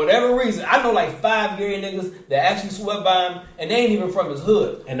Gibbs for whatever reason. I know like 5 Gary niggas that actually swept by him, and they ain't even from his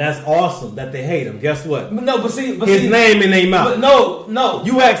hood. And that's awesome that they hate him. Guess what? But his name in their mouth. No.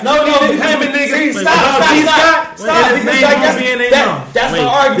 You ask no. Niggas. Stop. That's the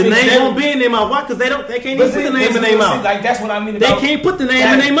argument. The name won't be in their mouth. Why? Because they can't even put the name in their mouth. Like that's what I mean. They can't put the name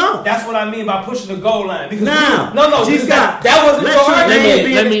in their mouth. That's what I mean by pushing the goal line. Because no. That wasn't your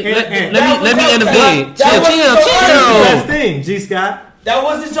argument. Let me intervene. Chill. G Scott. That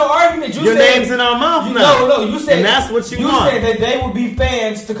wasn't your argument. Your name's in our mouth now. No. You said, and that's what you want. You said that they would be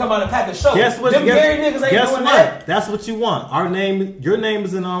fans to come out and pack a show. Guess what? Them Gary niggas ain't doing that. That's what you want. Your name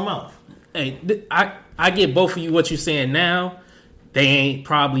is in our mouth. Hey, I get both of you what you're saying now. They ain't,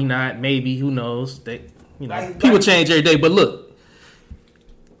 probably not, maybe, who knows? People change every day. But look,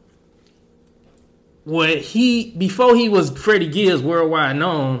 before he was Freddie Gibbs worldwide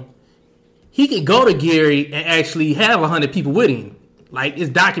known, he could go to Gary and actually have 100 people with him. Like, it's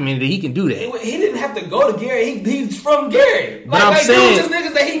documented that he can do that. He didn't have to go to Gary. He's from Gary. But I'm saying, those just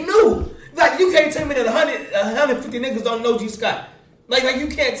niggas that he knew. Like, you can't tell me that 150 niggas don't know G Scott. Like you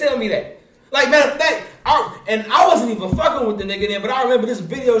can't tell me that. Like, matter of fact, I wasn't even fucking with the nigga then, but I remember this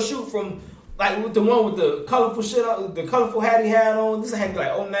video shoot from, like, with the one with the colorful shit, the colorful hat he had on. This had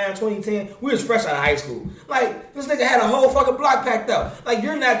like 09, 2010. We was fresh out of high school. Like, this nigga had a whole fucking block packed out. Like,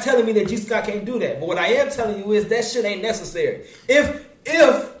 you're not telling me that G Scott can't do that. But what I am telling you is that shit ain't necessary. If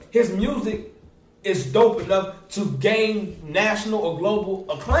his music is dope enough to gain national or global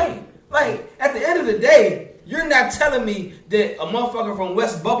acclaim. Like, at the end of the day, you're not telling me that a motherfucker from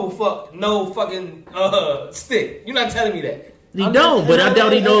West Bubblefuck know fucking Stick. You're not telling me that. He don't, but I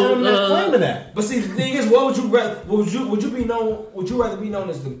doubt he know. I'm not claiming that. But see, the thing is, what would you rather? Would you be known? Would you rather be known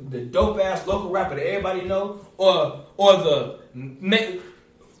as the dope ass local rapper that everybody know, or the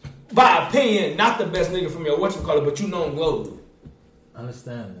by opinion not the best nigga from your whatchamacallit, but you know him globally?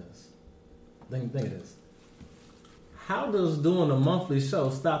 Understand this. Think of this. How does doing a monthly show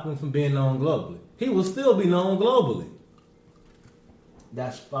stop him from being known globally? He will still be known globally.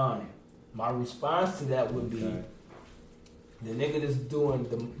 That's fine. My response to that would be, the nigga that's doing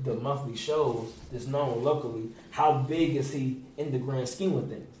the monthly shows that's known locally, how big is he in the grand scheme of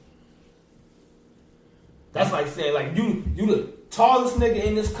things? That's like saying, like, you the tallest nigga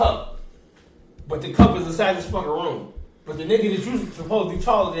in this cup, but the cup is inside this fucking room. But the nigga that you're supposed to be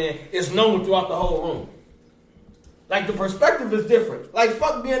taller than is known throughout the whole room. Like the perspective is different. Like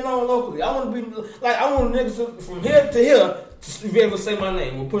fuck being known locally. I want to be like I want niggas from here to here to be able to say my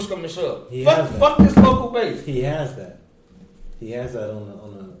name when push come to shove. Fuck this local base. He has that. He has that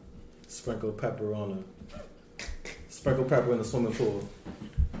on a sprinkled pepper in the swimming pool.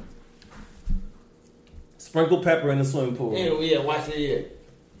 Sprinkle pepper in the swimming pool. Yeah, watch it.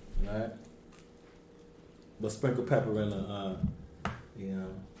 Yeah. Right. But sprinkle pepper in the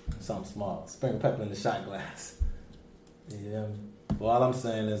something small. Sprinkle pepper in the shot glass. Yeah. Well, all I'm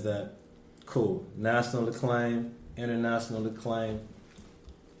saying is that cool. National acclaim, international acclaim.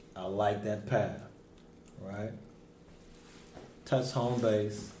 I like that path. Right? Touch home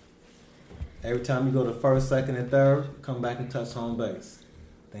base. Every time you go to first, second, and third, come back and touch home base.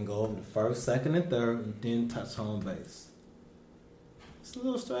 Then go over to first, second, and third, and then touch home base. It's a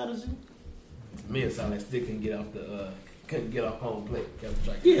little strategy. To me, it sounds like Stick couldn't get off home plate.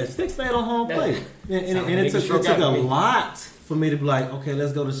 Yeah, Stick stayed on home plate. And it took a lot for me to be like, okay,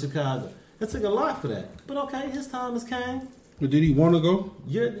 let's go to Chicago. It took a lot for that. But okay, his time has came. But did he want to go?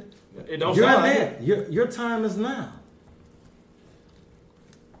 You're there. Your time is now.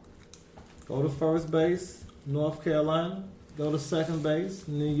 Go to first base, North Carolina. Go to second base,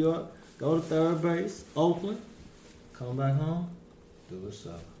 New York. Go to third base, Oakland. Come back home, do a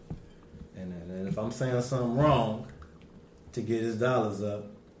show. And if I'm saying something wrong to get his dollars up,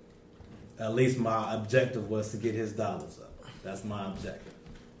 at least my objective was to get his dollars up. That's my objective.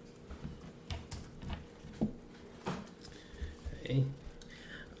 Hey,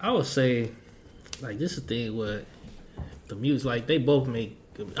 I would say, like, this is the thing where the music, like, they both make.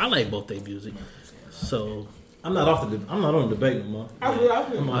 I like both their music, so I'm not on debate no more.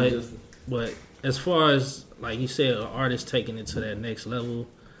 But as far as like you said, an artist taking it to that next level,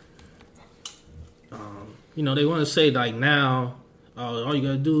 they want to say like now, all you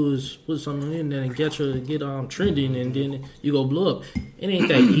gotta do is put something in there and get trending, and then you go blow up. It ain't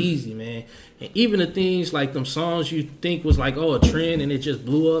that easy, man. And even the things like them songs you think was like a trend and it just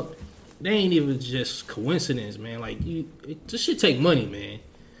blew up, they ain't even just coincidence, man. Like this shit take money, man.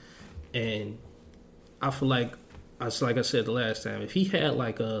 And I feel like I said the last time, if he had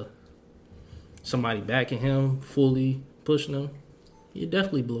like somebody backing him, fully pushing him, he'd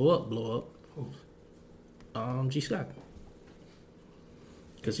definitely blow up. G Scott,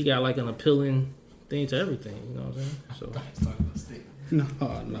 because he got like an appealing thing to everything. You know what I'm saying? So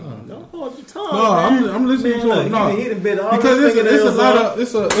Don't hold your tongue. No, I'm listening to it. No, because it's a lot of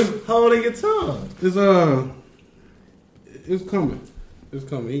it's holding your tongue. It's coming. It's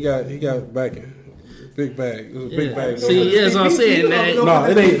coming. He got backing. Big bag. It was a big bag. See, that's what I'm saying. No,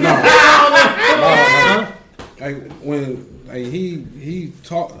 it ain't. No. Like when he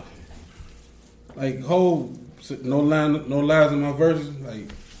talked, like whole no lies in my verses.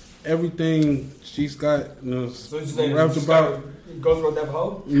 Like everything she's got. So you saying raps about. Goes wrote that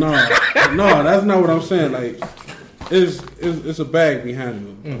whole? No, that's not what I'm saying. Like it's a bag behind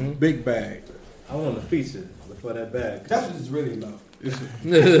him. Mm-hmm. Big bag. I want a feature for that bag. That's what it's really about. He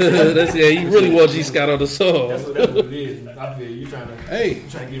really wants G Scott on the song. That's what it is. I feel you trying to. Hey,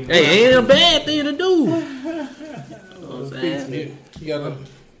 ain't a bad thing to do. You gotta.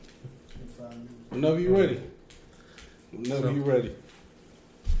 Whenever you ready. Whenever you ready.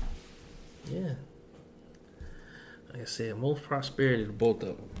 Yeah. Like I said, most prosperity to both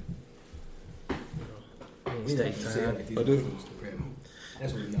of them. Take time.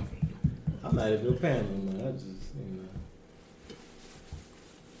 That's really nothing. I'm not even a panel, man. I just,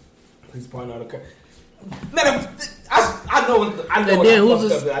 He's pointing out man, I know what I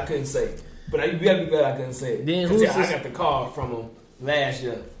fucked up that I couldn't say. But you gotta be glad I couldn't say it. Because I got the call from him last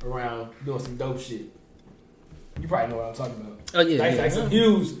year around doing some dope shit. You probably know what I'm talking about. Oh yeah, like some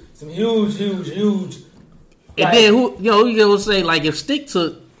huge. And then who you gonna say like if Stick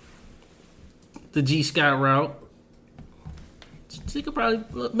took the G Scott route, Stick could probably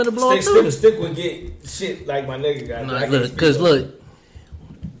better blow up too. Stick would get shit like my nigga got. Look,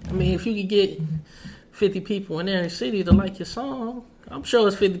 I mean, if you could get 50 people in every city to like your song, I'm sure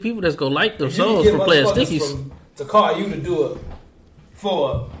it's 50 people that's gonna like them songs for playing Stickies. To call you to do it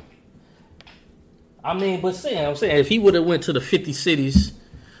for. I mean, I'm saying if he would have went to the 50 cities,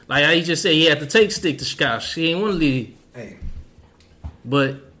 like he just said, he had to take Stick to Chicago. He ain't want to leave. Hey.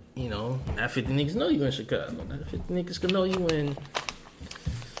 But not 50 niggas know you in Chicago. Not 50 niggas can know you in.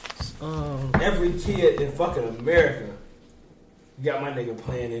 Every kid in fucking America got my nigga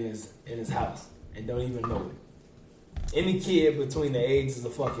playing in his house and don't even know it. Any kid between the ages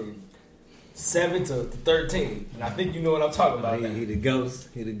of fucking 7 to 13, and I think you know what I'm talking about. He the ghost.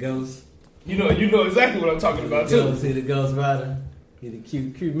 You know exactly what I'm talking about too. He the ghost rider. He the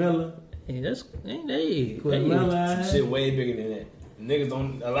cute Miller. Hey, that's hey. Quentin Miller. Some shit way bigger than that. Niggas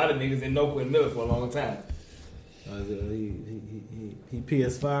don't. A lot of niggas didn't know Quentin Miller for a long time. He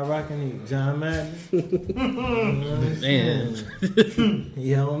PS5 rocking. He John Madden. Man,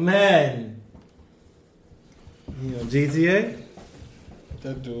 He on Madden. He on GTA.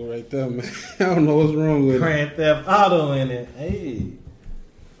 That dude right there, man. I don't know what's wrong with it. Grand Theft Auto in it. Hey,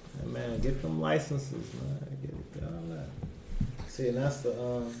 man, get them licenses, man. Get all that. See, and that's the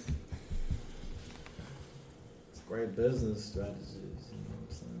it's great business strategies. You know what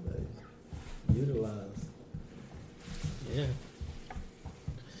I'm saying? They utilize. yeah.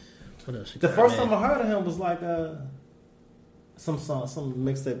 What else? The first time I heard of him was like some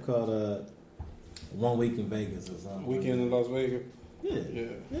mixtape called 1 Week in Vegas or something. Weekend in Las Vegas. Yeah.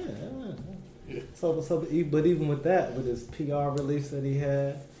 So, but even with that, with his PR release that he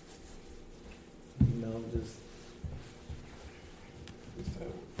had, you know, just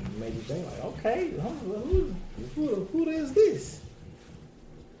made you think like, okay, who is this?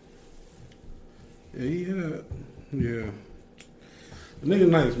 Yeah. The nigga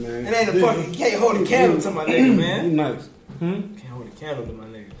nice, man. It ain't a fucking. You can't hold a candle to my nigga, man. He nice. Can't hold a candle to my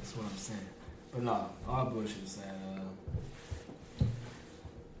nigga. That's what I'm saying. But no, all bullshit aside.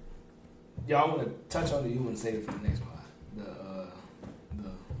 Y'all want to touch on it? You want to save it for the next part?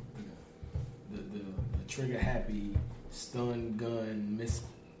 The trigger happy stun gun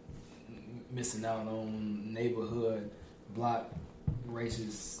missing out on neighborhood block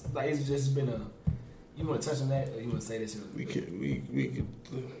racist. Like it's just been a. You want to touch on that, or you want to say this? We could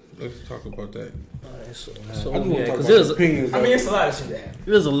let's talk about that. Alright, so I just want to talk because about opinions. I mean, it's a lot of shit that happened.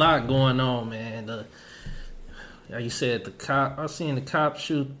 there's a lot going on, man. Like you said, the cop. I seen the cop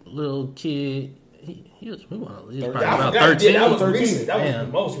shoot little kid. He was probably about 13. That was recent. That was Damn.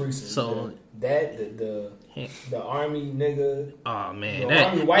 the most recent. So the army nigga. Oh man, The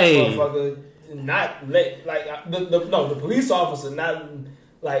army white motherfucker not let the police officer not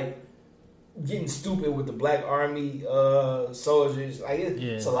like getting stupid with the black army soldiers. Like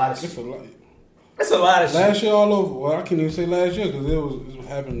it's a lot of shit. It's a lot of shit. Last year all over. Well, I can't even say last year because it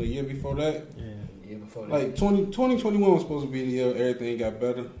happened the year before that. Yeah, year before that. Like 2021 was supposed to be the year everything got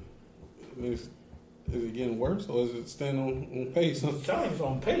better. Is it getting worse or is it staying on pace? I'm telling you,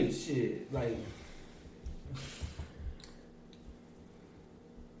 on pace. Shit, like.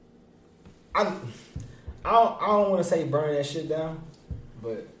 I don't want to say burn that shit down,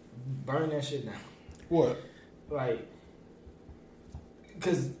 but burn that shit down. What? Like,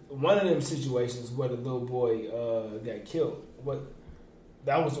 because one of them situations where the little boy got killed,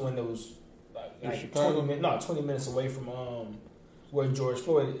 that was the one that was like 20 minutes away from where George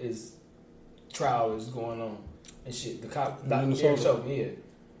Floyd's trial is going on and shit. The cop, Dr. Eric showed me it.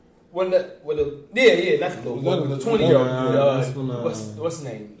 That's the little boy, the 20-year-old. What's his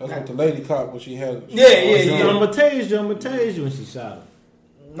name? That's what the lady caught when she had. Yeah. I'm gonna tase you when she shot him.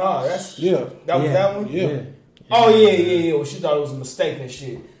 No, that's that was that one. Yeah. Oh yeah. Well, she thought it was a mistake and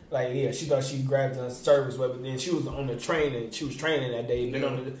shit. Like she thought she grabbed a service weapon. Then she was on the train and she was training that day.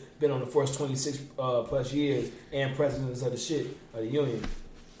 Been on the force 26 plus years and presidents of the shit of the union.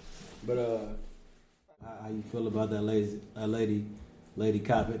 But how you feel about that lady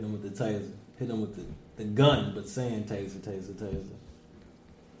cop hitting him with the taser, hitting him with the gun, but saying taser.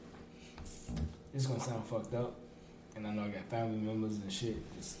 It's gonna sound fucked up, and I know I got family members and shit,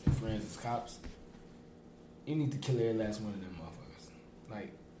 just friends as cops. You need to kill every last one of them motherfuckers,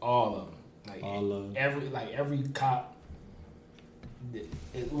 like all of them, like all of them. Every cop.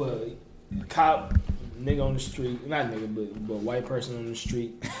 Cop, nigga on the street, not nigga, but white person on the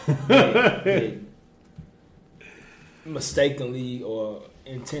street. that mistakenly or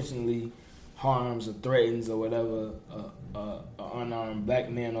intentionally harms or threatens or whatever an unarmed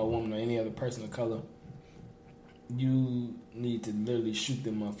black man or woman or any other person of color, you need to literally shoot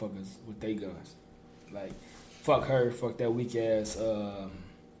them motherfuckers with their guns. Like, fuck her, fuck that weak ass.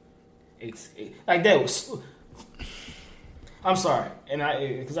 Like that was. I'm sorry, and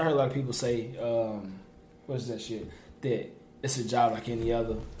because I heard a lot of people say, what's that shit? That it's a job like any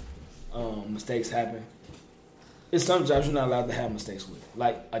other. Mistakes happen. It's some jobs you're not allowed to have mistakes with.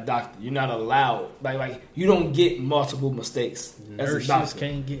 Like a doctor, you're not allowed. Like you don't get multiple mistakes as a doctor.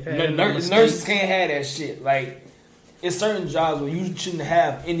 Nurses can't have that shit. Like it's certain jobs where you shouldn't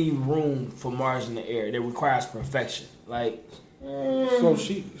have any room for margin of error. That requires perfection. Like. So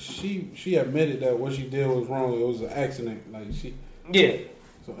she admitted that what she did was wrong. It was an accident. Like she. Yeah.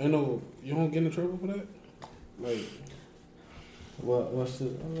 So you don't get in trouble for that. Like. What's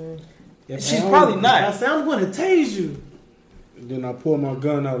the? She's probably not. I said I'm going to tase you. then I pull my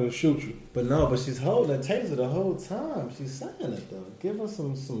gun out and shoot you. But she's holding a taser the whole time. She's saying it though. Give her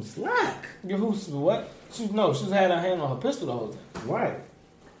some slack. Give who what? She had her hand on her pistol the whole time. Right.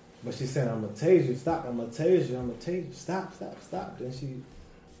 But she's saying, I'm gonna tase you, stop, I'm gonna tase you, I'm gonna tase you, stop. Then she...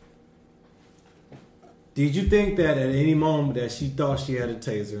 Did you think that at any moment that she thought she had a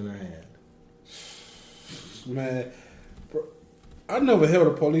taser in her hand? Man, bro, I never held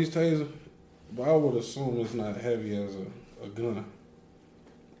a police taser, but I would assume it's not heavy as a gun.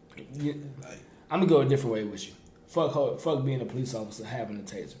 Yeah, I'm gonna go a different way with you. Fuck being a police officer having a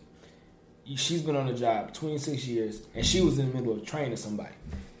taser. She's been on the job 26 years, and she was in the middle of training somebody.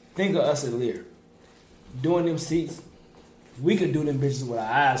 Think of us at Lear. Doing them seats, we could do them bitches with our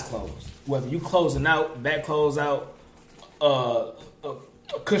eyes closed. Whether you closing out, back close out, a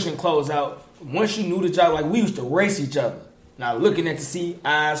cushion close out. Once you knew the job, like we used to race each other. Now looking at the seat,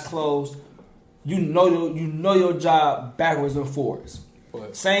 eyes closed, you know your job backwards and forwards.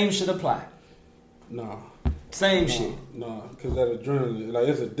 What? Same shit apply. Nah. Same shit. Nah, because that adrenaline, like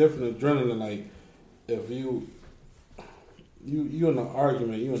it's a different adrenaline. Like if you in an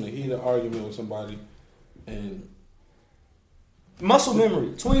argument, you in a heated argument with somebody, and muscle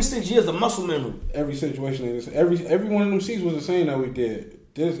memory. 26 years of muscle memory. Every situation, every one of them seats was the same that we did.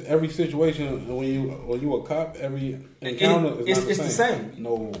 There's every situation when you a cop, every encounter is the same.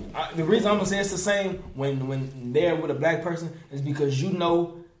 No, the reason I'm gonna say it's the same when they're with a black person is because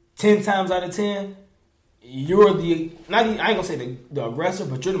 10 times out of 10 you're I ain't gonna say the aggressor,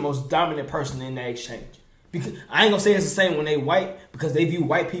 but you're the most dominant person in that exchange. Because I ain't gonna say it's the same when they white because they view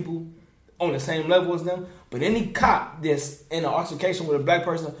white people on the same level as them. But any cop that's in an altercation with a black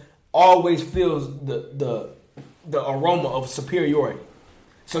person always feels the aroma of superiority.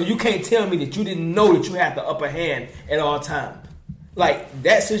 So you can't tell me that you didn't know that you had the upper hand at all times. Like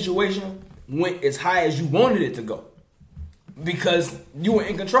that situation went as high as you wanted it to go because you were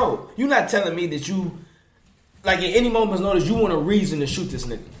in control. You're not telling me that you, like at any moment's notice, you want a reason to shoot this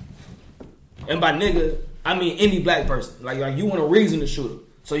nigga. And by nigga, I mean any black person. Like you want a reason to shoot him.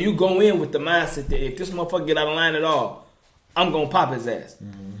 So you go in with the mindset that if this motherfucker get out of line at all, I'm gonna pop his ass.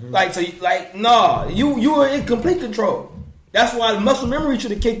 Mm-hmm. You were in complete control. That's why muscle memory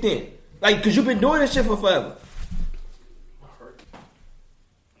should have kicked in. Like, because you've been doing this shit for forever. All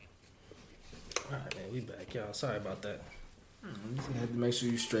right, man, we back, y'all. Sorry about that. You just had to make sure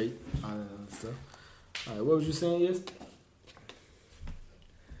you straight. Stuff. All right, what was you saying, yes?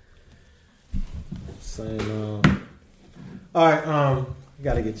 Saying, all right, we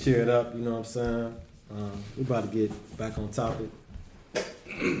got to get cheered up, you know what I'm saying? We about to get back on topic.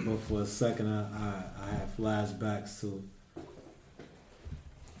 But for a second, I had flashbacks to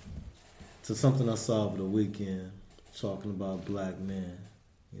something I saw over the weekend, talking about black men.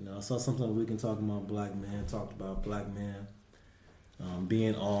 You know, I saw something over the weekend talking about black men, talked about black men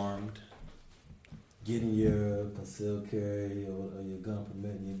being armed, getting your concealed carry or your gun,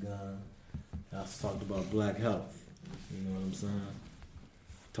 permitting your gun. I also talked about black health, you know what I'm saying?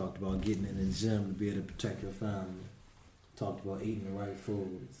 Talked about getting in the gym to be able to protect your family. Talked about eating the right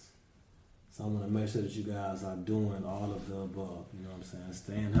foods. So I want to make sure that you guys are doing all of the above, you know what I'm saying?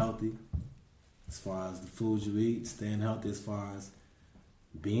 Staying healthy as far as the food you eat, staying healthy as far as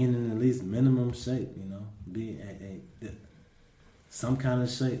being in at least minimum shape, you know? Be some kind of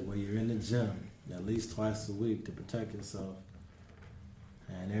shape where you're in the gym at least twice a week to protect yourself.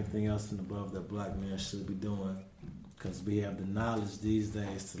 And everything else and above that black men should be doing, because we have the knowledge these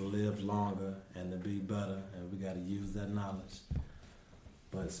days to live longer and to be better, and we got to use that knowledge.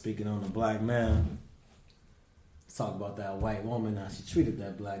 But speaking on the black man, let's talk about that white woman, how she treated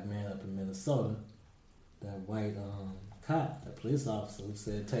that black man up in Minnesota. That white cop, that police officer who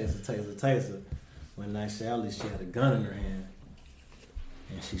said taser, when actually she had a gun in her hand,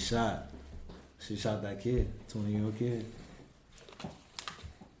 and she shot that kid, 20-year-old kid.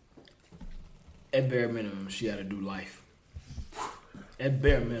 At bare minimum, she had to do life. At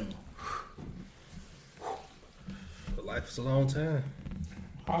bare minimum. But life is a long time.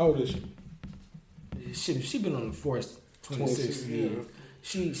 How old is she? She been on the force 26 years.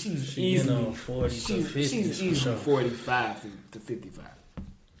 She's easily been on 40 to 50. She's easily sure. 45 to 55.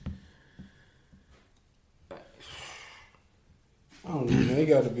 I don't know, man. It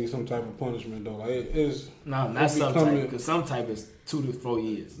got to be some type of punishment, though. Like, it's No, not some type, because some type is 2 to 4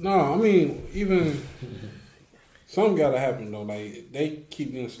 years. No, I mean, even something got to happen, though. Like, they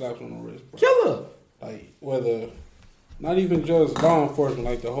keep getting slaps on the wrist, bro. Kill her. Like, whether, not even just law enforcement,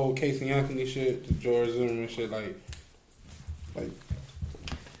 like the whole Casey Anthony shit, the George Zimmerman shit, like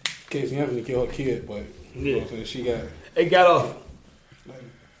Casey Anthony killed her kid, but you know what I'm saying, she got... It got off. Like,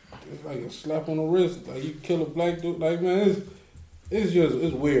 it's like a slap on the wrist. Like, you kill a black dude. Like, man,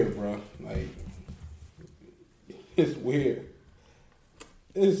 it's weird, bro. Like, it's weird.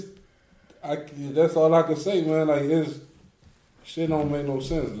 That's all I can say, man. Like, shit don't make no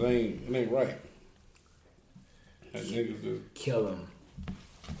sense. It ain't right. That niggas just kill them.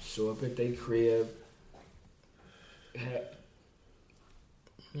 Show up at their crib.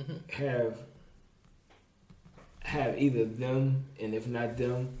 Have either them, and if not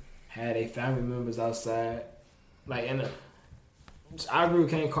them, have their family members outside. Like, and I agree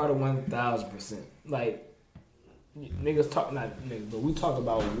with Kane Carter 1,000%. Like, niggas talk, not niggas, but we talk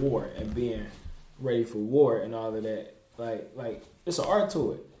about war and being ready for war and all of that. Like it's an art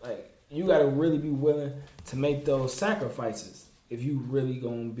to it. Like, you gotta really be willing to make those sacrifices if you really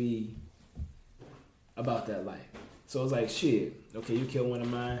gonna be about that life. So it's like, shit, okay, you kill one of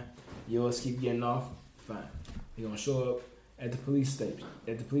mine, yours keep getting off, fine. You're gonna show up at the police station.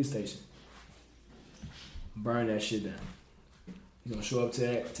 Burn that shit down. You're gonna show up to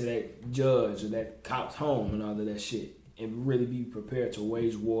that judge or that cop's home and all of that shit, and really be prepared to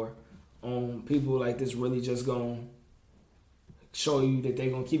wage war on people like this. Really just gonna show you that they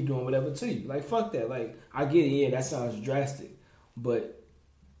gonna keep doing whatever to you. Like, fuck that. Like, I get it, yeah, that sounds drastic, but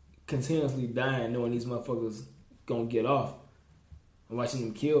continuously dying knowing these motherfuckers gonna get off and watching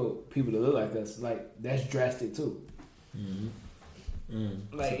them kill people that look like us, like, that's drastic too. Mm-hmm.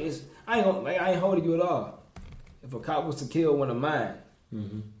 Mm-hmm. Like, I ain't holding you at all. If a cop was to kill one of mine,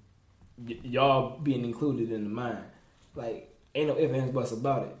 y'all being included in the mine, like, ain't no ifs, ands, buts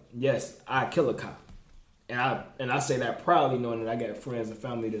about it. Yes, I kill a cop, and I say that proudly, knowing that I got friends and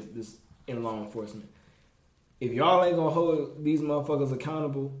family that's in law enforcement. If y'all ain't gonna hold these motherfuckers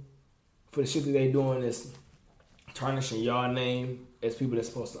accountable for the shit that they doing, is tarnishing y'all name as people that's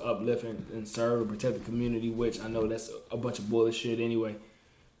supposed to uplift and serve and protect the community, which I know that's a bunch of bullshit anyway,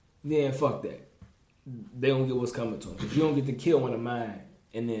 then fuck that. They don't get what's coming to them. If you don't get to kill one of mine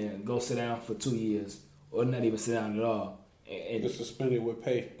and then go sit down for 2 years, or not even sit down at all, and get suspended with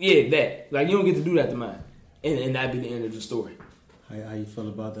pay. Yeah, that. Like, you don't get to do that to mine, and that'd be the end of the story. How you feel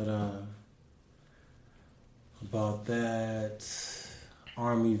about that? About that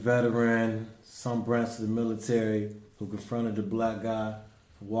Army veteran, some branch of the military, who confronted a black guy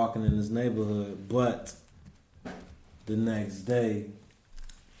for walking in his neighborhood, but the next day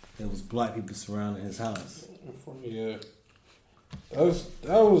there was black people surrounding his house. Yeah, that was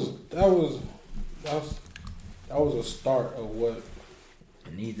a start of what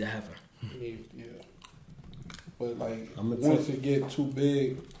it needs to happen. Yeah, but like, once it get too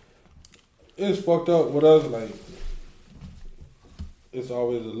big, it's fucked up with us. Like, it's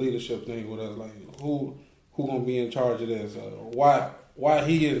always a leadership thing with us. Like, who gonna be in charge of this? Why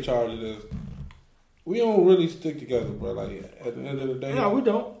he in charge of this? We don't really stick together, bro. Like, at the end of the day, no, we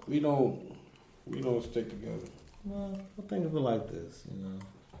don't. We don't stick together. Well, I think of it like this,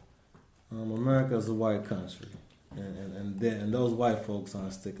 America is a white country, and those white folks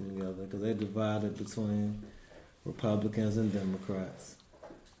aren't sticking together because they're divided between Republicans and Democrats.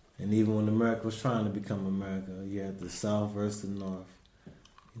 And even when America was trying to become America, you had the South versus the North.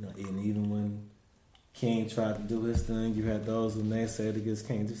 And even when King tried to do his thing, you had those who naysayed against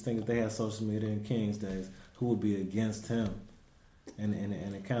King. Just think if they had social media in King's days, who would be against him? And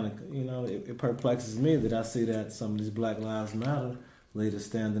it kind of, it perplexes me that I see that some of these Black Lives Matter leaders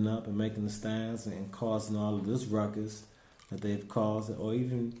standing up and making the stands and causing all of this ruckus that they've caused, or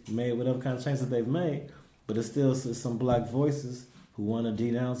even made whatever kind of change that they've made, but it's still some black voices who want to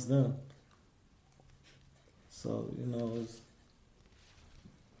denounce them. So,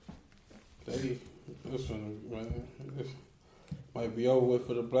 This might be over with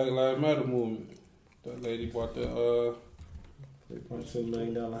for the Black Lives Matter movement. That lady bought the $3.2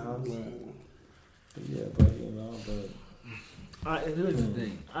 million house. Man. Yeah, but here's the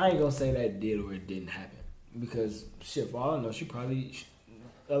thing. I ain't gonna say that did or it didn't happen, because shit, for all I know,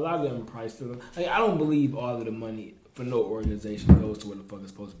 a lot of them probably still. Like, I don't believe all of the money for no organization goes to where the fuck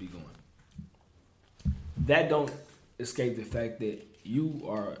it's supposed to be going. That don't escape the fact that you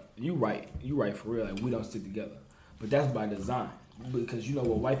right for real. Like, we don't stick together, but that's by design, because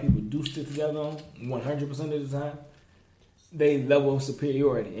what white people do stick together on 100% of the time. They level of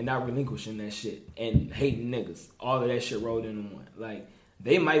superiority and not relinquishing that shit and hating niggas. All of that shit rolled into one. Like,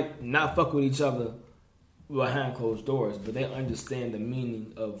 they might not fuck with each other behind closed doors, but they understand the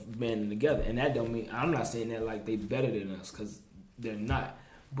meaning of banding together. And that don't mean, I'm not saying that like they better than us, because they're not.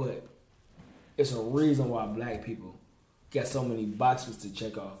 But it's a reason why black people got so many boxes to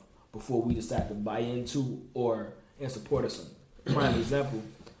check off before we decide to buy into or in support of something. Prime example,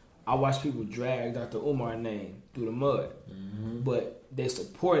 I watch people drag Dr. Umar name through the mud, but they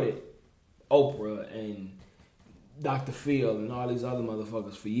supported Oprah and Dr. Phil and all these other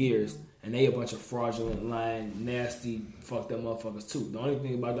motherfuckers for years, and they a bunch of fraudulent, lying, nasty, fucked up motherfuckers too. The only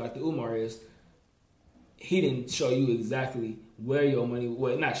thing about Dr. Umar is he didn't show you exactly where your money,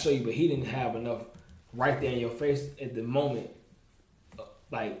 well, not show you, but he didn't have enough right there in your face at the moment,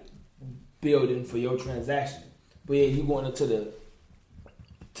 like building for your transaction. But yeah, you going into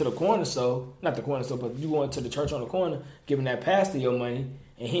the corner store, not the corner store, but you going to the church on the corner, giving that pastor your money,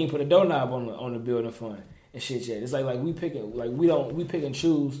 and he ain't put a doorknob on the building fund and shit yet. It's like we pick and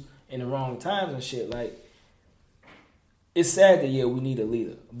choose in the wrong times and shit. Like, it's sad that we need a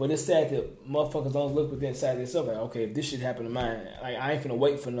leader, but it's sad that motherfuckers don't look within inside themselves. Like, okay, if this shit happen to mine, like I ain't finna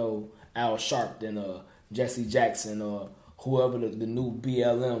wait for no Al Sharpton, Jesse Jackson, or whoever the new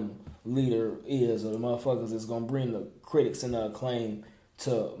BLM leader is, or the motherfuckers that's gonna bring the critics and the acclaim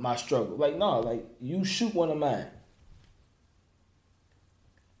to my struggle. Like, no, like you shoot one of mine,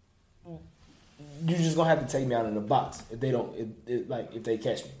 you just gonna have to take me out in the box if they don't, if they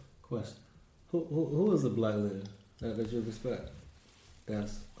catch me. Question: Who is a black leader that you respect?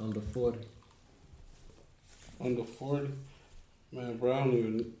 That's under 40. Under 40, man, bro. I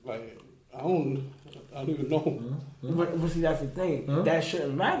don't even know. But see, that's the thing. That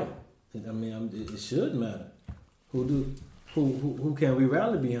shouldn't matter. I mean, it should matter. Who can we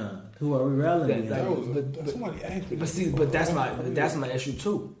rally behind? Who are we rallying behind? Somebody asked me. But see, but that's my issue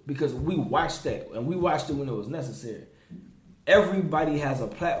too, because we watched that and we watched it when it was necessary. Everybody has a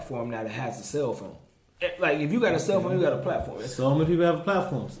platform now that has a cell phone. Like, if you got a cell phone, you got a platform. So many people have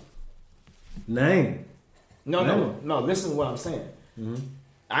platforms. Name. No. Listen to what I'm saying. Mm-hmm.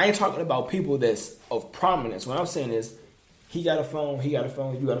 I ain't talking about people that's of prominence. What I'm saying is, he got a phone, you got a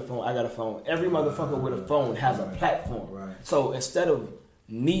phone, I got a phone. Every motherfucker with a phone has a platform. Right. So instead of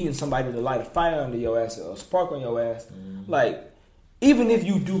needing somebody to light a fire under your ass or a spark on your ass, like, even if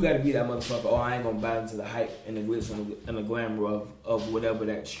you do got to be that motherfucker, I ain't gonna buy into the hype and the glitz and the glamour of whatever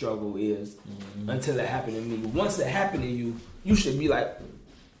that struggle is until it happened to me. Once it happened to you, you should be like,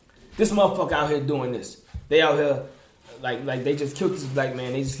 this motherfucker out here doing this. They out here like they just killed this black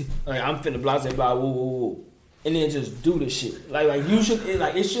man. They just I'm finna blah woo woo woo, and then just do this shit. Like you should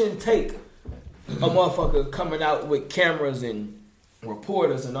it shouldn't take a motherfucker coming out with cameras and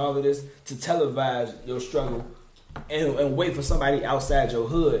reporters and all of this to televise your struggle. And wait for somebody outside your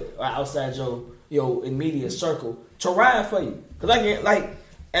hood or outside your immediate circle to ride for you. Cause I can't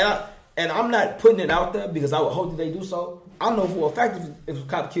and I'm not putting it out there because I would hope that they do so. I know for a fact if a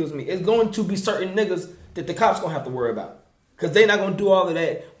cop kills me, it's going to be certain niggas that the cops gonna have to worry about. Cause they not gonna do all of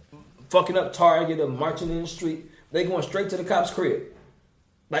that fucking up Target or marching in the street. They going straight to the cop's crib.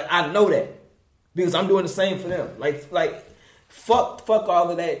 Like, I know that because I'm doing the same for them. Like fuck all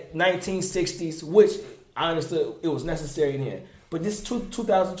of that 1960s, which I understood it was necessary then. But this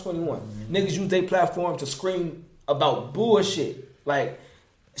 2021. Niggas use their platform to scream about bullshit. Like,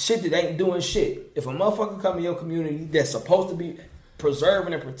 shit that ain't doing shit. If a motherfucker come in your community that's supposed to be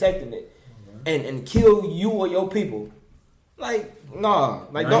preserving and protecting it and kill you or your people, like, nah.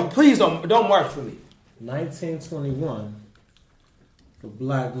 Like, don't march for me. 1921, the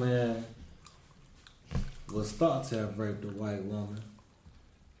black man was thought to have raped a white woman.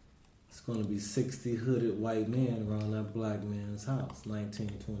 It's going to be 60 hooded white men around that black man's house,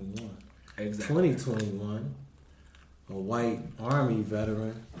 1921. Exactly. 2021, a white army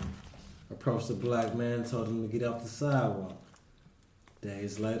veteran approached a black man and told him to get off the sidewalk.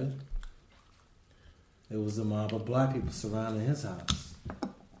 Days later, there was a mob of black people surrounding his house.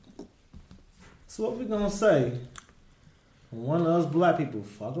 So what we going to say when one of those black people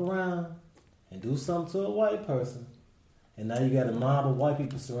fuck around and do something to a white person, and now you got a mob of white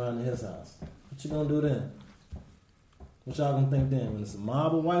people surrounding his house? What you gonna do then? What y'all gonna think then when it's a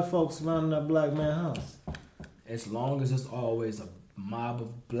mob of white folks surrounding that black man's house? As long as it's always a mob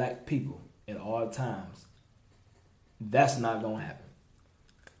of black people at all times, that's not gonna happen.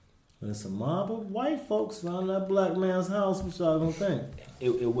 When it's a mob of white folks surrounding that black man's house, what y'all gonna think?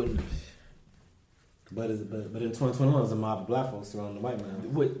 It wouldn't be. But in 2021, it's a mob of black folks surrounding the white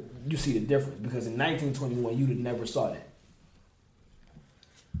man. You see the difference, because in 1921, you'd have never saw that.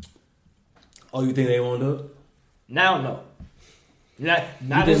 Oh, you think they won't do it? Now, no. Not in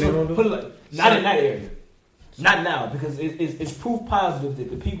that area. Not now, because it's proof positive that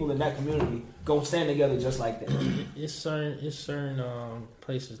the people in that community gonna stand together just like that. It's certain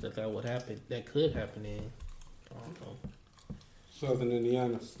places that would happen, that could happen in. I don't know. Southern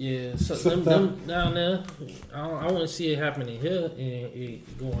Indiana. Yeah, so them down there. I want to see it happening here and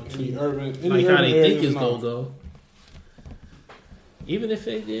it going to urban, like how they think it's gonna go. Even if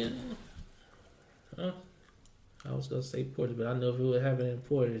they did, I was gonna say Portage, but I know if it would happen in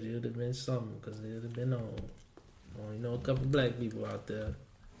Portage, it would have been something because it would have been on. Well, you know, a couple black people out there.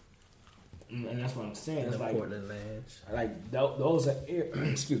 And that's what I'm saying. In it's the like Portland lands. Like those are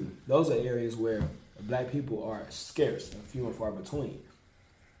excuse me. Those are areas where black people are scarce and few and far between.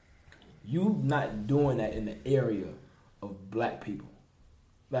 You not doing that in the area of black people.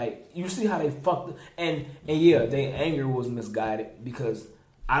 Like, you see how they fucked and yeah, their anger was misguided because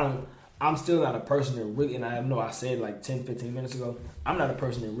I'm still not a person that really, and I know I said like 10, 15 minutes ago, I'm not a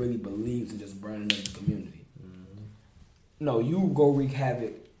person that really believes in just burning up the community. Mm-hmm. No, you go wreak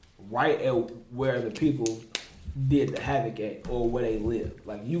havoc right at where the people did the havoc at or where they live.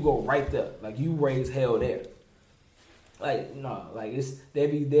 Like, you go right there. Like, you raise hell there. Like, no, like, they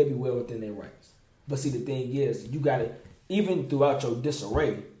be well within their rights. But see, the thing is, you gotta, even throughout your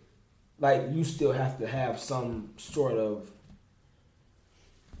disarray, like, you still have to have some sort of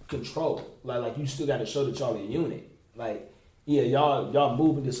control. Like you still gotta show that y'all a unit. Like, yeah, y'all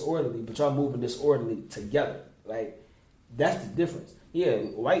moving disorderly, but y'all moving disorderly together. Like, that's the difference. Yeah,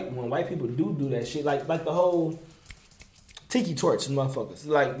 when white people do that shit, like the whole tiki torch motherfuckers.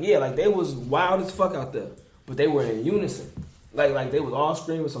 Like, yeah, like they was wild as fuck out there, but they were in unison. Like they was all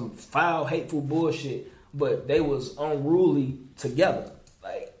screaming some foul, hateful bullshit, but they was unruly together.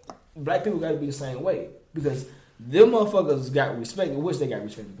 Like, black people gotta be the same way because them motherfuckers got respect. I wish they got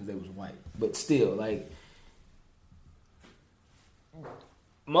respect because they was white, but still, like,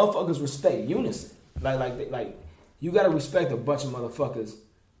 motherfuckers respect unison. Like. You gotta respect a bunch of motherfuckers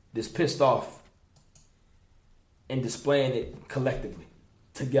that's pissed off and displaying it collectively,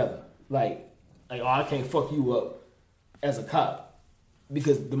 together. Like, oh, I can't fuck you up as a cop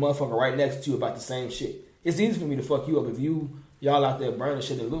because the motherfucker right next to you about the same shit. It's easy for me to fuck you up if y'all out there burning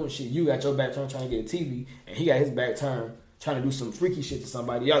shit and looting shit. You got your back turned trying to get a TV, and he got his back turned trying to do some freaky shit to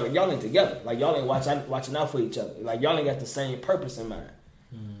somebody. Y'all ain't together. Like, y'all ain't watching out for each other. Like, y'all ain't got the same purpose in mind.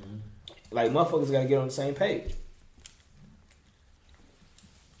 Mm-hmm. Like, motherfuckers gotta get on the same page.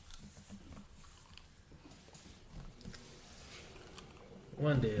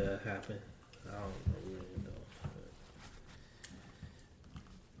 One day it'll happen. I don't really know.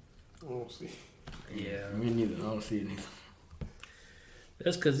 I don't see. Yeah, me neither. I don't see it either.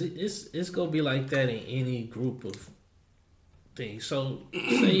 That's because it's gonna be like that in any group of things. So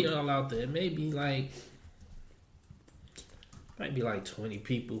say y'all out there, maybe like 20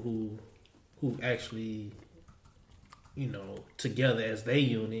 people who actually, you know, together as they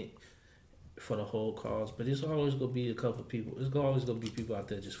unit for the whole cause, but it's always gonna be a couple people. It's always gonna be people out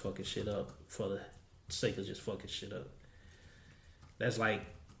there just fucking shit up for the sake of just fucking shit up. That's like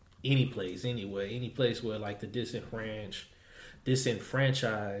any place, anywhere, any place where like the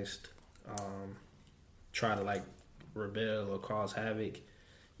disenfranchised try to like rebel or cause havoc.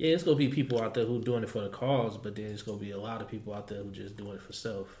 Yeah, it's gonna be people out there who doing it for the cause, but then it's gonna be a lot of people out there who just doing it for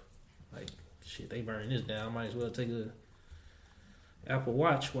self. Like, shit, they burning this down. I might as well take a Apple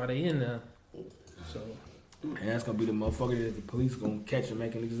Watch while they in there. So, and that's gonna be the motherfucker that the police gonna catch and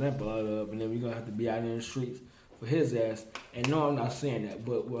make an example out of, and then we gonna have to be out in the streets for his ass. And no, I'm not saying that,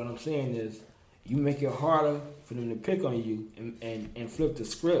 but what I'm saying is, you make it harder for them to pick on you and flip the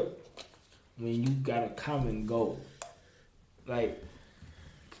script when you got a common goal. Like,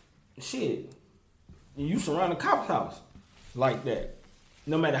 shit, you surround a cop's house like that.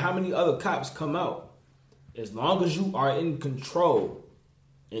 No matter how many other cops come out, as long as you are in control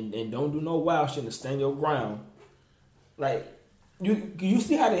and don't do no wild shit and stand your ground, like, you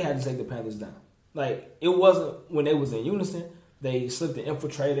see how they had to take the Panthers down. Like, it wasn't when they was in unison, they slipped the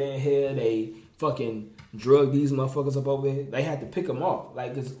infiltrator in here, they fucking drug these motherfuckers up over here. They had to pick them off.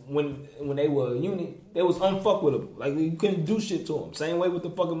 Like, cause when they were a unit, they was unfuckwittable. Like, you couldn't do shit to them. Same way with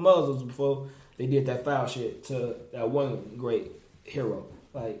the fucking Muslims before they did that foul shit to that one great hero.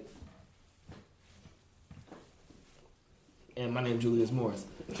 Like, and my name is Julius Morris.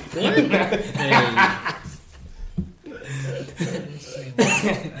 That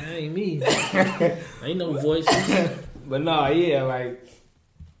ain't me. Ain't no voices. But no, yeah, like,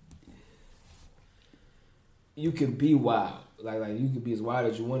 you can be wild. Like you can be as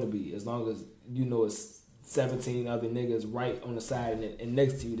wild as you want to be, as long as you know it's 17 other niggas right on the side and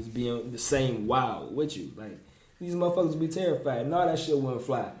next to you that's being the same wild with you. Like, these motherfuckers be terrified. And all that shit wouldn't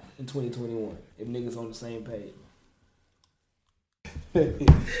fly in 2021 if niggas on the same page.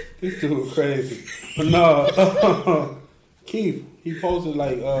 He's too crazy. But no, Keith, he posted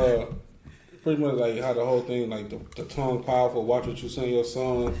like pretty much like how the whole thing, like the tongue powerful, watch what you say in your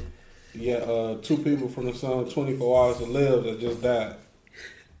song. Yeah, 2 people from the song 24 Hours to Live that just died.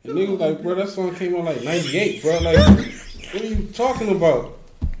 And niggas like, bro, that song came out like 98, bro. Like, what are you talking about?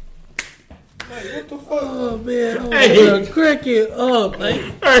 What the fuck? Oh man, Hey. I'm crack it up. Like,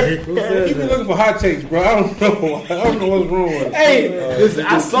 He been looking for hot takes, bro. I don't know. I don't know what's wrong with it. Hey, listen,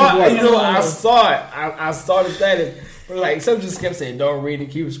 I saw it. You know, I saw it. I saw the status. But like, some just kept saying, "Don't read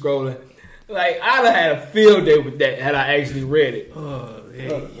it, keep scrolling." Like, I'd have had a field day with that had I actually read it. oh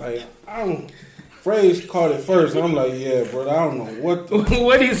man. Like, I don't. Phrase caught it first. I'm like, yeah, bro. I don't know what.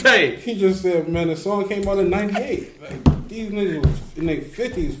 What did he say? He just said, man, the song came out in '98. Like, these niggas was in their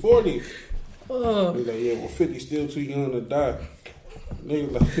 50s, 40s. Oh. He's like, yeah, well, 50 still too young to die.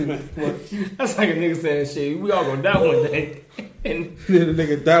 Nigga like, man, what? That's like a nigga saying, "Shit, we all gonna die one day." And Then the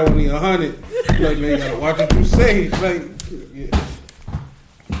nigga die when he 100. Like, man, you gotta watch what you say. Like, yeah.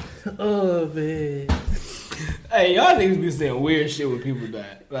 Oh man. hey, y'all niggas be saying weird shit when people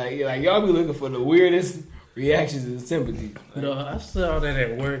die. Like y'all be looking for the weirdest reactions and sympathy. Like, No, I saw that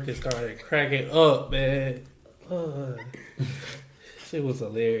at work and started cracking up, man. Shit was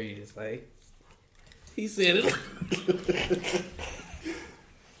hilarious. Like, he said it.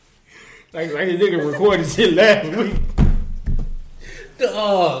 like a nigga recorded shit last week.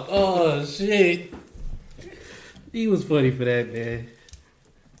 Dog. Oh shit. He was funny for that, man.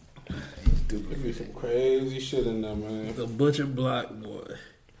 There be some crazy shit in there, man. The butcher block boy.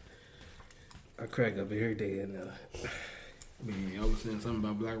 I crack up every day in there. Man, I was saying something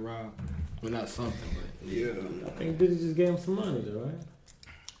about Black Rob. Well, not something, but Yeah. I think Diddy just gave him some money, though, right?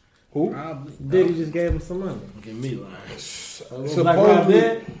 Who? Probably. Diddy just gave him some money. get me lying. Black Rob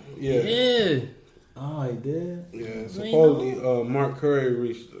dead? Yeah. Yeah. Oh, he did? Yeah, supposedly Mark Curry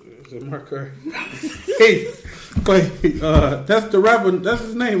reached. Is it Mark Curry? Hey, wait, that's the rapper. That's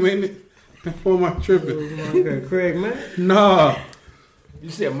his name, ain't it? For my tripping. Craig, man. Nah. You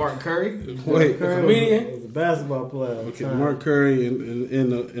said Mark Curry, Wait. the comedian, He was a basketball player. Okay, Mark Curry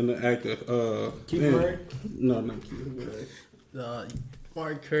and the actor. Keith damn. Murray. No, not Keith Murray.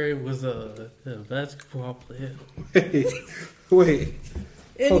 Mark Curry was a basketball player. Wait.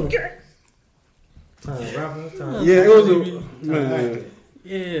 Eddie Curry. Rapper? Yeah, it was a man.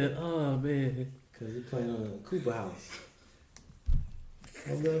 Yeah, oh man. Because he playing on Cooper House.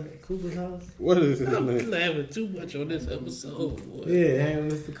 Remember Cooper's House? What is his I'm name? laughing too much on this episode, boy. Yeah, hang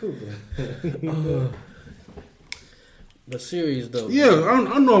with Mr. Cooper. But serious though. Yeah,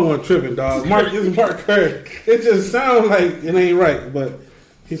 I know I wasn't tripping, dog. It's Mark Curry. It just sounds like it ain't right, but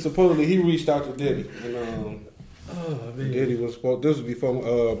he reached out to Diddy, and Oh man. Diddy was supposed. This was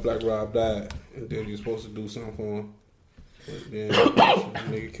before Black Rob died, and Diddy was supposed to do something for him. But then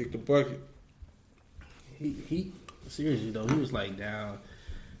nigga kicked the bucket. He seriously though, he was like down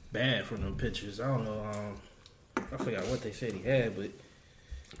bad from them pictures. I don't know. I forgot what they said he had, but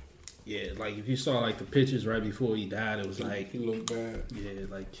yeah, like if you saw like the pictures right before he died, it was like He looked bad. yeah,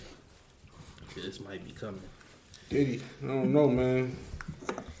 like this might be coming. Diddy, I don't know, man.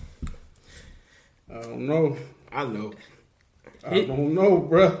 I don't know. I know. I don't know,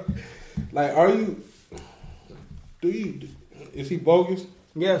 bruh. Like, is he bogus?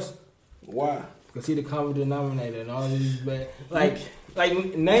 Yes, Why? because he the common denominator and all these bad. Like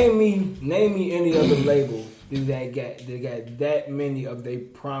name me any other label that got that many of their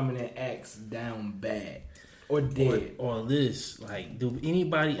prominent acts down bad or dead. Or this, like, do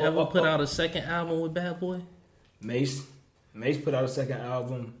anybody ever put out a second album with Bad Boy? Mace put out a second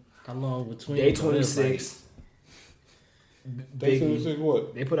album. How long between? Day 26. They Biggie. said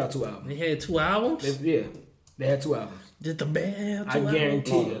what? They put out 2 albums. They had 2 albums. They had 2 albums. Did the band have 2 I albums?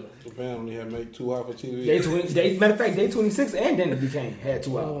 guarantee you. The band only had made 2 out for TV. Matter of fact, Day 26 and then it became had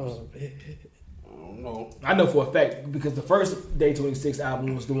 2 albums. Oh, man. I don't know. I know for a fact because the first Day 26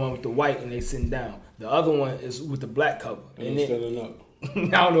 album was the one with the white and they sitting down. The other one is with the black cover. And And they then, standing up.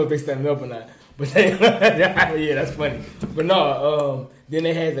 I don't know if they standing up or not, but they, yeah, that's funny. But no, then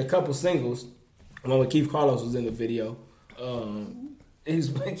they had a couple singles. One with Keith Carlos was in the video. He's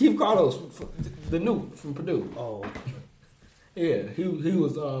Keith Carlos, the new from Purdue. Oh, Yeah, he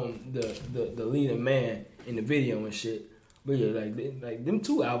was the leading man in the video and shit. But yeah, like them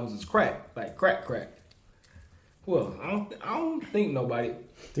 2 albums is crack, like crack. Well, I don't think nobody.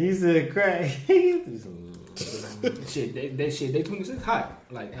 He said crack. Shit, they 26 hot,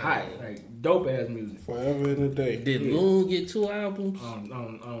 like dope ass music. Forever in a day. did Loon get 2 albums? I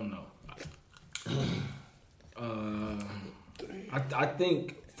don't know. I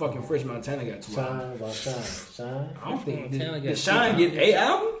think fucking Fresh Montana got 2 albums. Shine. I don't think Montana did got Shine 2 get 8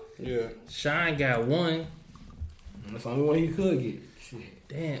 albums? Yeah. Shine got 1. That's the only one he could get. Shit.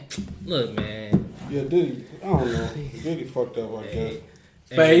 Damn. Look, man. Yeah, Diddy, I don't know. Diddy fucked up, I guess.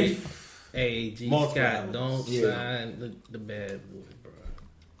 Faith. Hey, G. Multiple Scott, albums. don't Yeah. sign the Bad Boy, bro.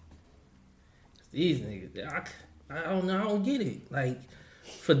 These niggas, I don't know. I don't get it. Like,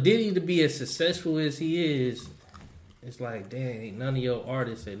 for Diddy to be as successful as he is, it's like, dang, ain't none of your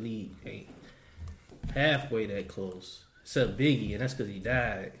artists that lead ain't halfway that close. Except Biggie, and that's because he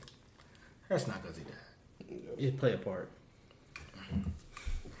died. That's not because he died. It play a part.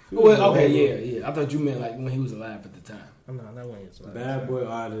 Well, okay, yeah. I thought you meant like when he was alive at the time. I'm not that one. It's Bad boy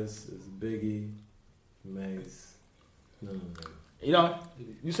artists is Biggie, Mace. No. You know,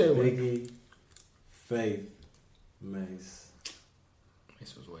 you said Biggie, Faith, Mace.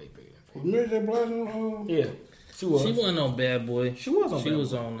 Mace was way bigger Was Mary J. Blige on? Yeah, she was. She wasn't on Bad Boy. She was on. She Bad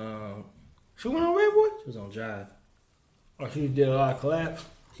was Boy. on. She went on Red Boy. She was on Jive. Oh, she did a lot of collabs.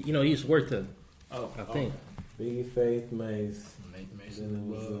 You know, he used to work there. Oh, I think. Biggie, Faith, Mace. Mace. Then it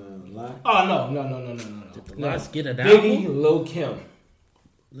was Lock. Oh no. Did the Lots get it out? Biggie, Lil Kim.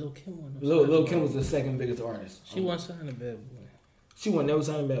 Lil Kim wasn't. Lil Kim was the second biggest artist. She wasn't signed to Bad Boy. She wasn't never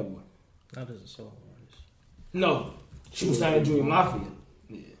signed to Bad Boy. Not as a solo artist. No, she was signed to Junior Mafia.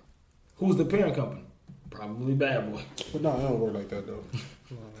 Yeah. Who's the parent company? Probably Bad Boy. But no, it don't work like that though.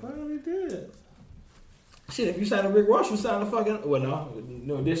 Probably did. Shit, if you signed to Rick Ross, you signed to fucking. Well,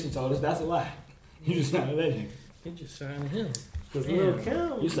 no Edition told us that's a lie. You just signed to that nigga. He just signed him. Because Lil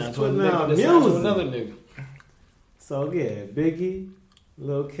Kim You signed to putting another out nigga. That signed to music. another nigga. So yeah, Biggie,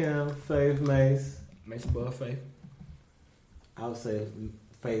 Lil Kim, Faith, Mace. Mace above Faith. I would say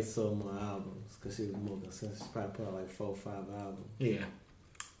Faith sold more albums because she was more consistent. She probably put out like 4 or 5 albums. Yeah.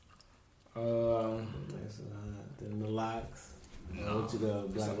 Then the Locks. What you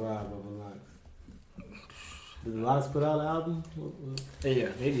got? Black Rob over Locks. Did the Locks put out an album? Yeah,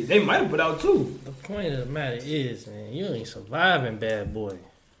 they did. They might have put out 2. The point of the matter is, man, you ain't surviving Bad Boy.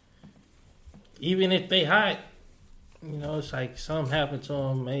 Even if they hot, you know, it's like something happened to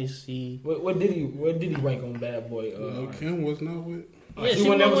him. Macy. What did he rank on Bad Boy? Kim was not with. Yeah, she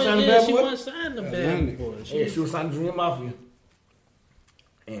wasn't never signed to Bad Boy? She wasn't signed to Bad Atlantic. Boy. Yeah, she was signed to Junior Mafia.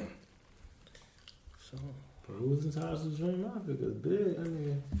 Damn. So, But who was in charge of Junior Mafia? Because big, I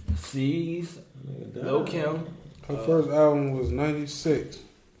mean, C's, nigga Lil died. Kim. Her first album was 96.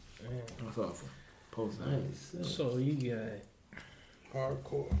 What's up for post 96. so you got.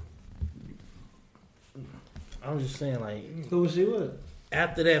 Hardcore. I'm just saying, like, Who was she with?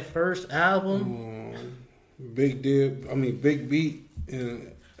 after that first album, Big Beat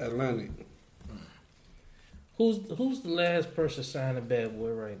in Atlantic. who's the last person signed to Bad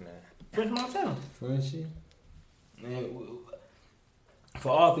Boy right now? French Montana. Frenchie. Man, for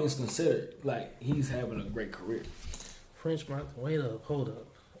all things considered, like he's having a great career. French Montana. Wait up, hold up.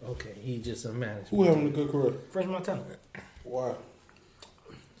 Okay, he just a manager. Who having a good career? French Montana. Why?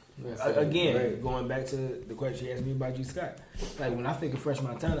 Again, going back to the question you asked me about G. Scott. Like when I think of French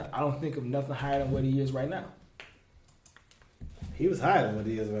Montana, I don't think of nothing higher than what he is right now. He was higher than what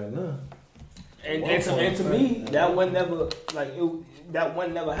he is right now. And to me, that one never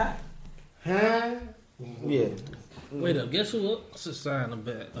high. Huh? Yeah. Wait up, guess who else is signed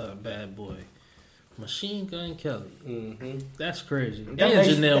to Bad Boy? Machine Gun Kelly. Mm-hmm. That's crazy. And That makes-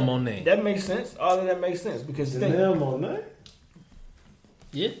 Janelle Monáe. That makes sense. All of that makes sense because Janelle Monáe?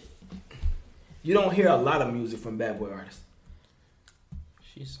 Yeah. you don't hear a lot of music from Bad Boy artists.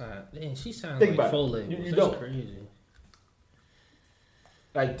 She signed. Dang, she signed Think like about 4 it. labels. You That's don't. crazy.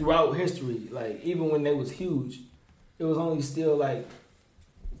 Like throughout history, like even when they was huge, it was only still like.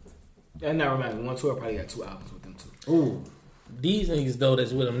 And now remember, One Tour probably got 2 albums with them too. Ooh. These niggas though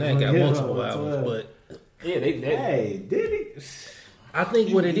that's with him now got Yeah, multiple that's albums, right. but Yeah, they Hey, did he? I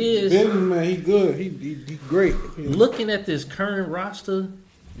think what it is, Benny, man, he good. He great. looking at this current roster,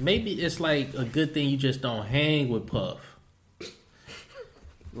 maybe it's like a good thing you just don't hang with Puff.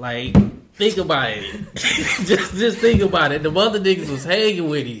 Like, think about it. just think about it. The other niggas was hanging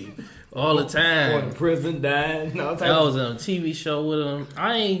with him all the Going time. to prison, dying. No, I was on a TV show with him.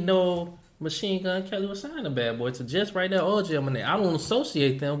 I ain't know Machine Gun Kelly was signed to Bad Boy. So just right there, all Gemini. I don't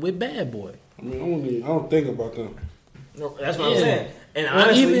associate them with Bad Boy. I mean, I don't think about them. No, that's what Yeah. I'm saying. And Well,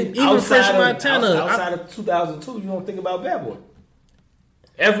 honestly, even outside, French Montana, outside of 2002, you don't think about Bad Boy.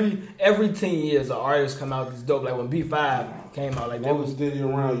 Every 10 years, an artist come out that's dope. Like when B5 came out, like As that long as was. Diddy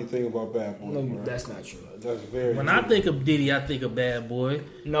around, you think about Bad Boy. No, right? that's not true. That's very. When true. I think of Diddy, I think of Bad Boy.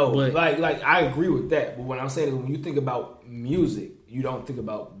 No, But- like I agree with that. But what I'm saying is, when you think about music, you don't think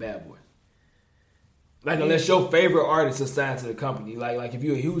about Bad Boy. Like unless your favorite artist is signed to the company. Like if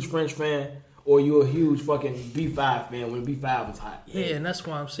you're a huge French fan or you're a huge fucking B5 fan when B5 was hot. Yeah, and that's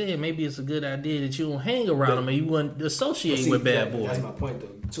why I'm saying maybe it's a good idea that you don't hang around him and you wouldn't associate See, with Bad Boy. That's my point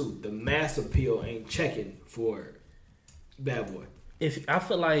though too. The mass appeal ain't checking for Bad Boy. If I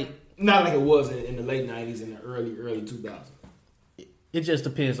feel like Not like it was in the late 90s and the early 2000s. it just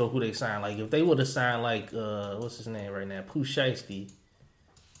depends on who they sign. Like if they would have signed like what's his name right now, Pooh Shiesty,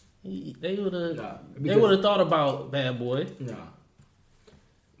 They would have thought about Bad Boy. Nah.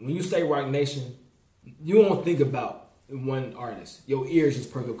 When you say Rock Nation, you don't think about one artist. Your ears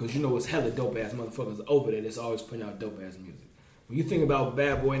just perk up because you know it's hella dope ass motherfuckers over there that's always putting out dope ass music. When you think about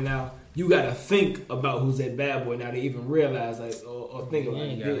Bad Boy now, you gotta think about who's that Bad Boy now to even realize, like, or think about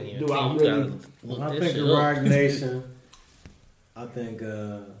it. Do I really? I think of Rock Nation. I think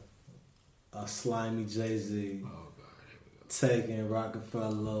a slimy Jay-Z taking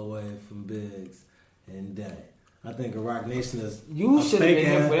Rockefeller away from Biggs and that. I think a Rock Nation is you should have been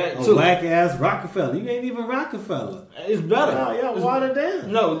here for that too. A whack ass Rockefeller. You ain't even Rockefeller. It's better. Y'all watered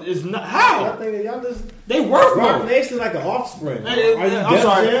down. No, it's not. How? I think y'all just they work Rock more. Nation like an offspring. I'm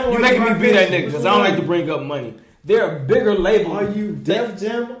sorry, you making me be that nigga because I don't like to bring up money. They're a bigger label. Are you Def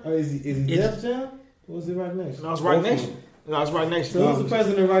Jam or is he Def Jam? Or was it Rock Nation? No, it's Rock Nation. No, it's Rock Nation. So who's the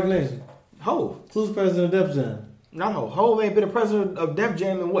president of Rock Nation? Hov. Who's the president of Def Jam? Not Hov. Hov ain't been the president of Def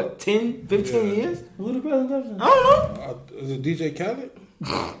Jam in what, 10, 15 years? Who's the president of Def Jam? I don't know. Is it DJ Khaled?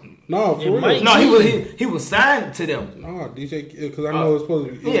 No, for real. No, he was signed to them. No, DJ, because I know it's supposed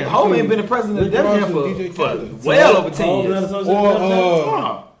to be. Yeah, Hov ain't been the president of Def Jam for well over 10 years.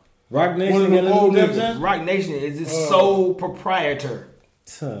 Or Rock Nation and Def Jam? Rock Nation is its sole proprietor.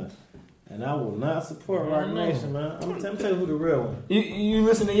 And I will not support Rock Nation, man. I'm gonna tell you who the real one. You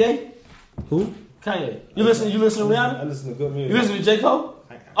listen to Ye? Who? Kanye. You listen to Rihanna? I listen to good music. You listen to J. Cole?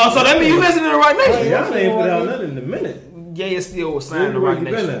 Oh, so that means you listen to the Rock Nation? Y'all ain't put out nothing in a minute. Ye is still signed to Rock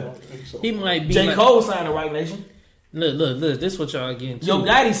Nation. He might be. J. Cole signed to Rock Nation. Look. This what y'all getting to. Yo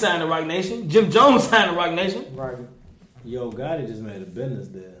Gotti signed to Rock Nation. Jim Jones signed to Rock Nation. Right. Yo Gotti just made a business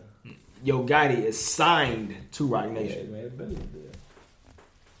deal. Yo Gotti is signed to Rock Nation. Yeah, he made a business deal.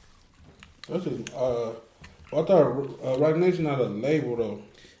 That's just, I thought Rock Nation not a label though.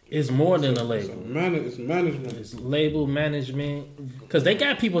 It's more than a label. It's management. It's label management. Because they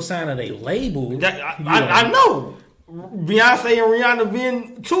got people signing a label. I know. Beyonce and Rihanna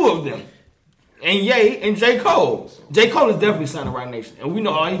being two of them. And Ye and J. Cole. J. Cole is definitely signed to Rock Nation. And we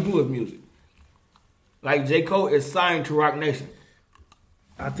know all he do is music. Like J. Cole is signed to Rock Nation.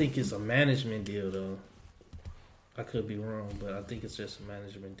 I think it's a management deal though. I could be wrong, but I think it's just a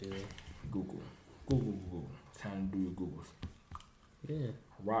management deal. Google. Time to do your Googles. Yeah.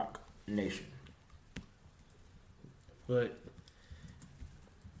 Rock Nation. But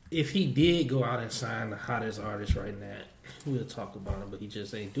if he did go out and sign the hottest artist right now, we'll talk about him, but he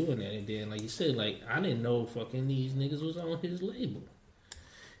just ain't doing that. And then, like you said, like, I didn't know fucking these niggas was on his label.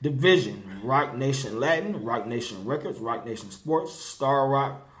 Division: Rock Nation Latin, Rock Nation Records, Rock Nation Sports, Star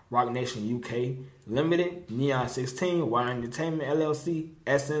Rock, Rock Nation UK Limited, Neon 16, Y Entertainment LLC,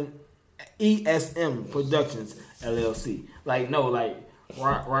 ESM Productions LLC. Like, no, like,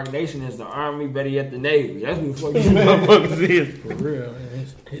 Rock Nation is the Army, better yet the Navy. That's what the fuck these motherfuckers is. For real, man.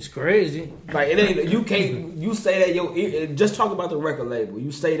 It's crazy. Like, it ain't, you can't, you say that your ear, just talk about the record label.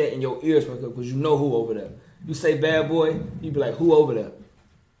 You say that in your ears because you know who over there. You say Bad Boy, you be like, who over there?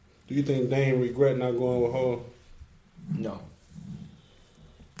 Do you think Dane regret not going with Hov? No.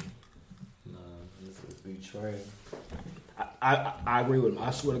 No, this is betrayal. I agree with him.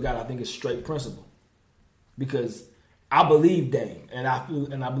 I swear to God, I think it's straight principle. Because I believe Dame, and I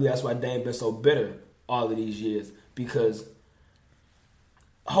believe that's why Dame been so bitter all of these years. Because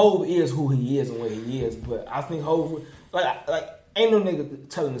Hov is who he is and where he is, but I think Hov, like ain't no nigga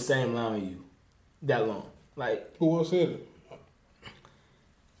telling the same line on you that long. Like, who else said it?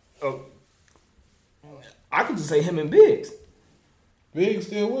 I could just say him and Biggs. Biggs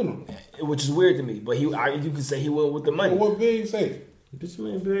still with him, which is weird to me. But you can say he went with the money. Well, what Biggs say? Bitch,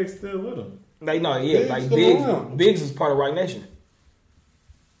 man, Biggs still with him. Like, no, yeah, Biggs, like Biggs is part of Rock Nation.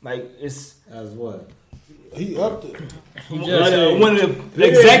 Like, it's as what? He upped it. One of the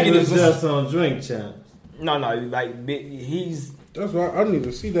executives was just on Drink Champs. No, like he's. That's why I need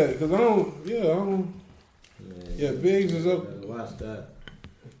to see that because I don't. Yeah, Biggs is up. Watch that.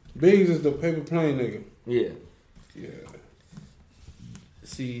 Biggs is the paper plane nigga. Yeah.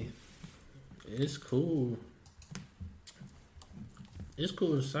 See, it's cool. It's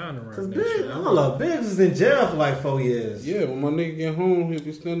cool to sign around that shit. Hold up, Biggs was in jail for like 4 years. Yeah, when my nigga get home, he'll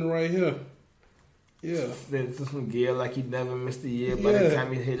be standing right here. Yeah. There's some gear like he never missed a year. By the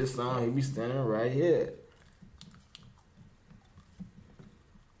time he hit a song, he'll be standing right here.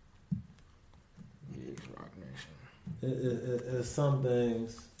 Biggs Rock Nation. It's some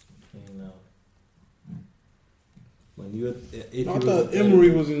things, you know. When you, I thought Emery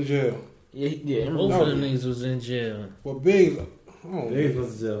was in jail. Yeah. Both of them niggas was in jail. Well, Biggs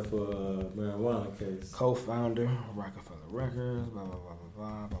was in jail for marijuana case. Co-founder of Rockefeller Records. Blah blah blah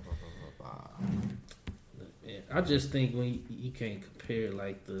blah blah blah blah blah blah. Yeah, I just think when you can't compare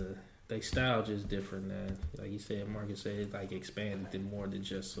like they style just different now. Like you said, Marcus said it like expanded it more than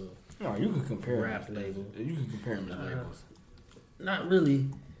just a No, you can compare rap label. You can compare them as labels. Not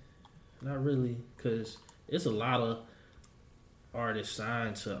really, because it's a lot of artists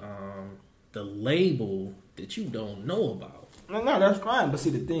signed to the label that you don't know about. No, that's fine. But see,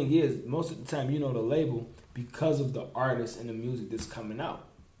 the thing is, most of the time you know the label because of the artist and the music that's coming out.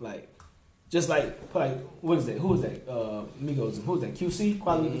 Like, just like what is that? Who is that? Migos. Who is that? QC,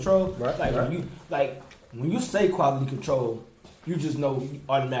 Quality Control. Right, Like right. when you say Quality Control, you just know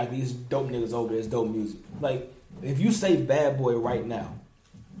automatically it's dope niggas over there. It's dope music. Like if you say Bad Boy right now,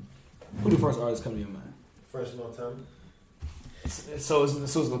 who the first artist come to your mind? Fresh Montana. So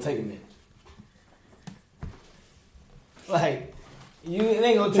it's gonna take a minute. Like it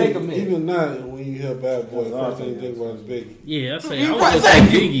ain't gonna take a minute. Even now, when you hear Bad Boy, the first thing you think about is Biggie. Yeah, I say You I right. was say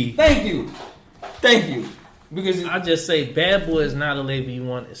Biggie. Thank you. Because I just say Bad Boy is not a label you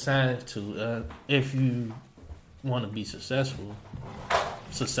want to sign to if you want to be successful.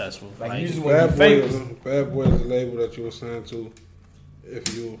 Like you just want to be famous. Bad Boy is a label that you were signed to.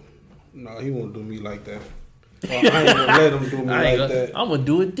 If you, no, he won't do me like that. Or I ain't gonna let him do me like that. I'm gonna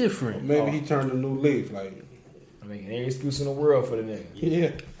do it different. Maybe he turned a new leaf. Like, I mean, every excuse in the world for the nigga.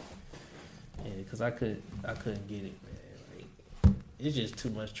 yeah, because I couldn't get it, man. Like it's just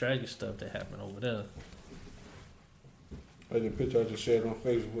too much tragic stuff that happened over there. like the picture I just shared on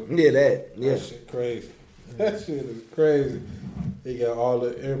Facebook. Yeah, that. That shit crazy. That shit is crazy. He got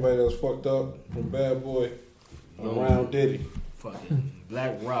everybody that was fucked up from Bad Boy around Diddy. Fucking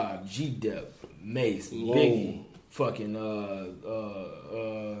Black Rob, G-Dep, Mace, Lone. Biggie, fucking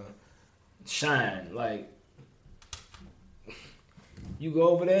Shine. Like you go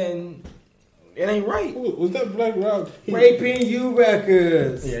over there and it ain't right. Was that Black Rob? Raping You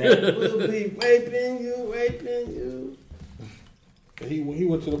Records. Yeah. We'll be raping you. He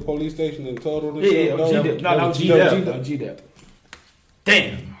went to the police station and told them. Yeah, G-Dep. No, that was G-Dep. G-Dep. G-Dep.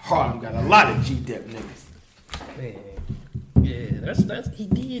 Damn, Harlem got a lot of G-Dep niggas. Man, yeah, that's he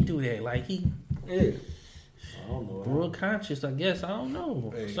did do that. Like he Yeah. I don't know. real conscious, I guess. I don't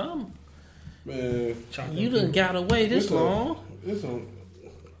know. Hey. Something. Man, You done got away this long. I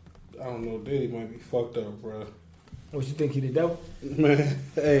don't know. Diddy might be fucked up, bro. What you think he the devil? Man,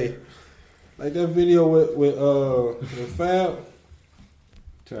 hey, like that video with Fab.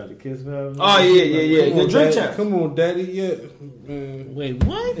 Tried to kiss her. Oh yeah. The drink champ. Come on, daddy. Yeah, man. Wait,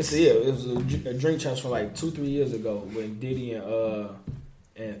 what? It was a drink champs from like 2-3 years ago when Diddy and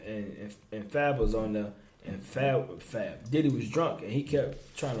Fab was on there, and Fab Diddy was drunk and he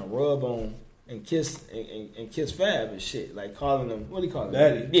kept trying to rub on and kiss and kiss Fab and shit, like calling him, what do you call him?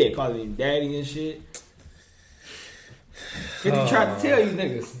 Daddy. Yeah, calling him daddy and shit. 50 tried to tell you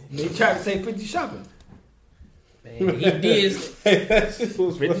niggas. He tried to say 50 shopping. Man, he did. Hey, that shit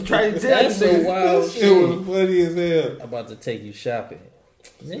was 50 tried to tell you That's a niggas. wild It shit. was funny as hell. I'm about to take you shopping.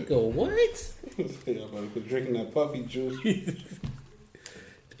 Nigga, what? I'm about to quit drinking that puffy juice.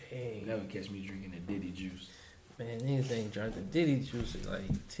 Dang. Never catch me drinking that Diddy juice. Man, niggas ain't drank the Diddy juice in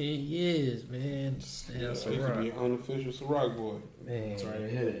like 10 years, man. Yeah, I used That's to be an unofficial Ciroc boy. Man, Sorry to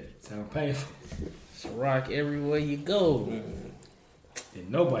hear that. Sound painful. Ciroc everywhere you go. Man. That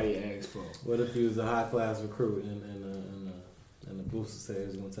nobody asked for. What if he was a high class recruit and the booster said he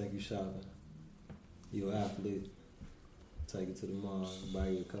was gonna take you shopping? You an athlete, take you to the mall, buy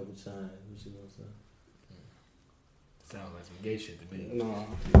you a couple chains. What you gonna say? Sounds like some gay shit to me. Nah,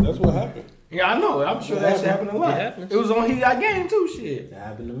 that's what happened. Yeah, I know. I'm sure that shit happened a lot. It happens. It was on He Got Game too. Shit. That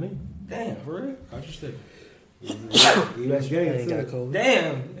happened to me. Damn, for real. How'd you stick? He was gay too.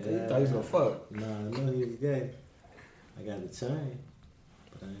 Damn. Yeah. Thought he was gonna fuck. Nah, I know he was gay. I got the chain,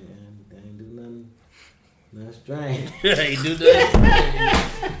 but I ain't do nothing. Nothing strange. Hey, do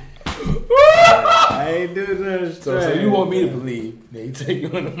that. I ain't do nothing strange. So you want me to believe that he take you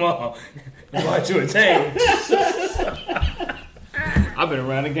in the mall and bought you a chain? I've been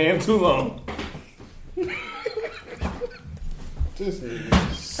around the game too long. This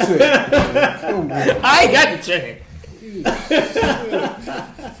nigga is sick, man. Come on. I ain't got the chain.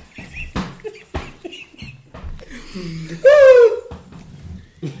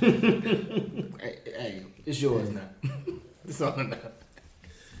 Hey, it's yours now. It's all now.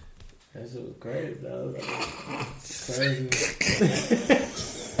 That shit was crazy, though. Crazy.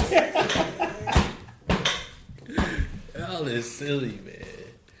 Y'all is silly, man.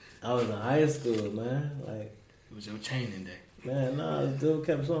 I was in high school, man. Like, It was your chaining day. man, nah, this dude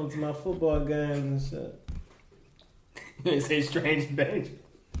kept showing to my football games and shit. You didn't say strange and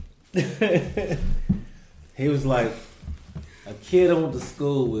dangerous. He was like a kid I went to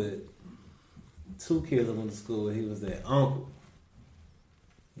school with 2 kids I went to school with, he was their uncle.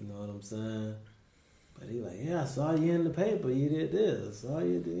 You know what I'm saying? But he like, yeah, I saw you in the paper. You did this. I saw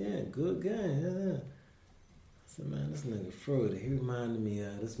you did, yeah, good game. Yeah. I said, man, this nigga fruity. He reminded me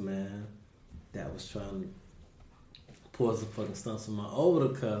of this man that was trying to pull some fucking stunts with my older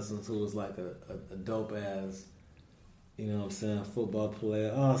cousins who was like a dope ass, you know what I'm saying, football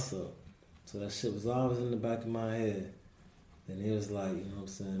player also. So that shit was always in the back of my head. Then he was like, you know what I'm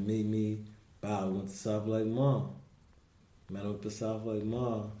saying, meet me. Bow, went to South Lake Mall. Met up at South Lake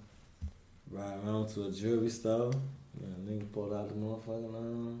Mall. Ride around to a jewelry store. Nigga pulled out the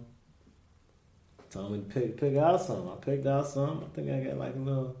motherfucking told me to pick out something. I picked out something. I think I got like a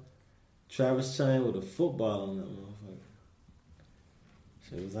little Travis chain with a football on that motherfucker.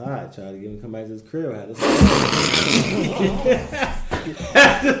 Shit was alright. Tried to get him to come back to his crib. I had to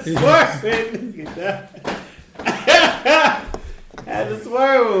had to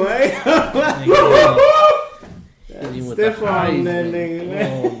swerve away. Stiff arm that nigga,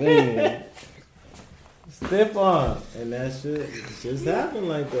 man. Oh, man. Stiff arm. And that shit just happened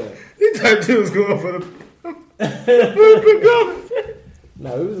like that. He thought you was going for the no,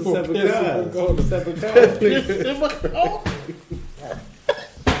 it was a separate card. Separate card.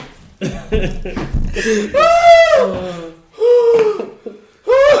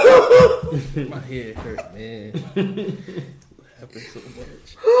 My head hurt, man. Happened so much.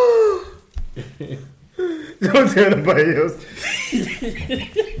 Don't tell nobody else.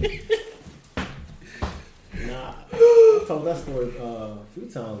 Nah, I told that story a few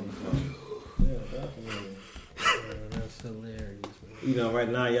times before. Yeah, definitely. That's hilarious, man. You know, right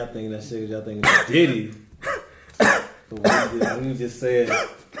now y'all thinking that shit, y'all thinking it's Diddy. But when you just said,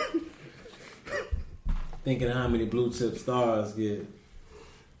 thinking how many blue chip stars get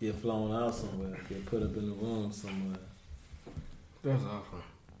flown out somewhere, get put up in the room somewhere. That's awful.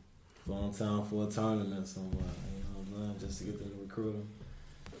 Flown town for a tournament somewhere, you know what I'm saying? Just to get them to recruit them.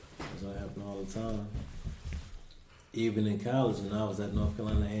 That's what happen all the time. Even in college, when I was at North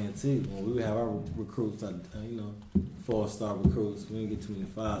Carolina A&T, when we would have our recruits, 4-star recruits, we didn't get too many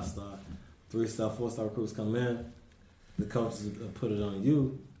 5-star. 3-star, 4-star recruits come in, the coaches will put it on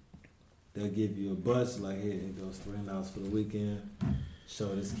you. They'll give you a budget, like, here, it goes $300 for the weekend.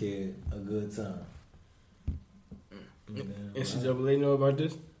 Show this kid a good time. NCAA know about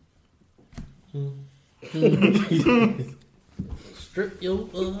this? Strip your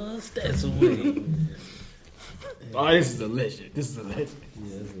stats away. Oh, this is a legend. This is a legend.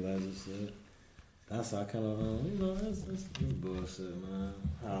 Yeah, it's a legend shit. That's how I kind of, that's bullshit, man.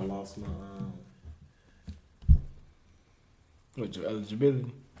 How I lost my, With your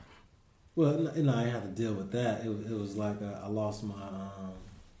eligibility? Well, no, I didn't have to deal with that. It was like I lost my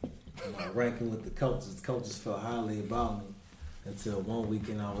ranking with the coaches. The coaches felt highly about me until one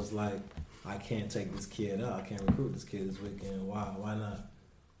weekend I was like, I can't take this kid out. I can't recruit this kid this weekend. Why? Why not?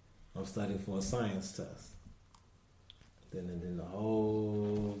 I'm studying for a science test. Then the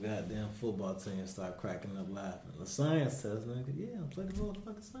whole goddamn football team started cracking up laughing. The science test, nigga. Yeah, I'm studying for a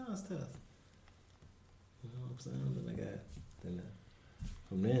fucking science test. You know what I'm saying?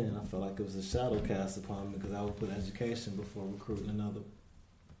 From then, I felt like it was a shadow cast upon me because I would put education before recruiting another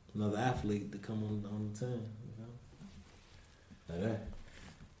athlete to come on the team. You know? Like that.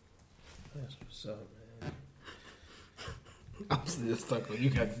 That's what's up, man. I'm still stuck on you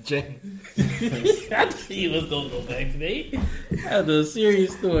got the chain. I knew he was gonna go back to me. That's a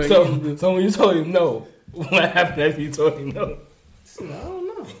serious story. So when you told him no, what happened after you told him no? I don't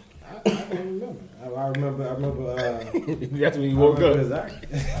know. I don't remember. I remember. That's when you woke up. He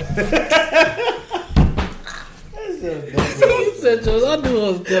said, "Joe, I knew I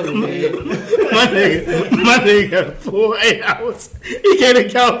was coming, man." my nigga got a full 8 hours. He can't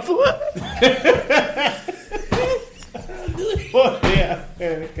account for it.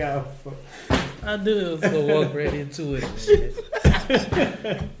 I knew it was gonna walk right into it,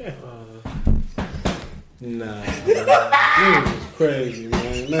 man. Nah, this is crazy,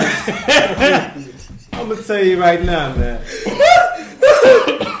 man. I'm gonna tell you right now, man.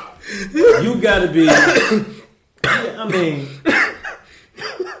 You gotta be.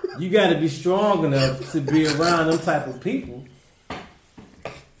 You gotta be strong enough to be around them type of people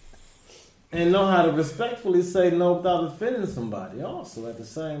and know how to respectfully say no without offending somebody. Also, at the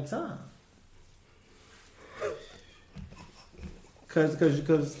same time. Cause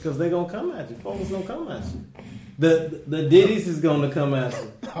they gonna come at you. Folks gonna come at you. The Diddy's is gonna come at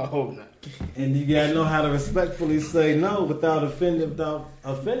you. I hope not. And you gotta know how to respectfully say no without offending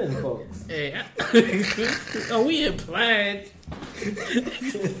folks. Hey, are we implying?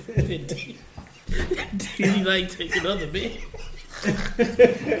 Did he like taking other men?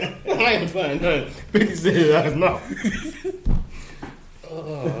 I ain't find nothing. 50 Cent out his mouth.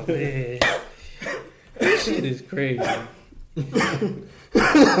 Oh, man. This shit is crazy.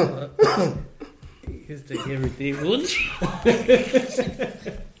 It's take everything.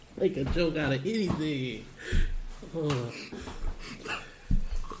 Make a joke out of anything. Oh.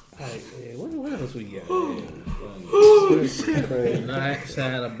 Alright, man. What else we got, man? Crazy. Not act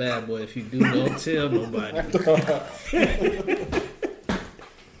side a bad boy. If you do, don't tell nobody.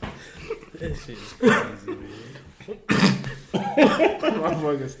 That shit is crazy, man. My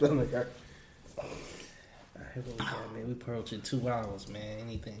fucking stomach. Alright, what we got, man? We approaching 2 hours, man.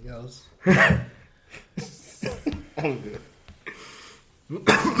 Anything else? I'm good.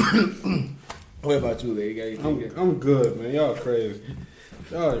 What about you, Lee? I'm good, man. Y'all crazy.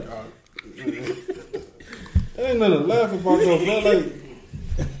 Y'all there ain't nothing to laugh about though, man. Like,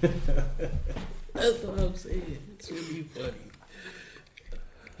 that's what I'm saying. It's really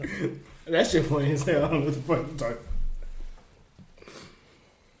funny. That shit funny as hell. I don't know what the fuck you talking.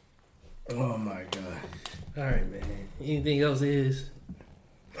 Oh my god. Alright, man. Anything else is?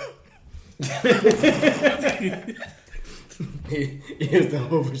 Here's the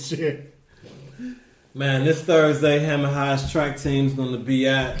overshare. Man, this Thursday, Hammer High's track team's going to be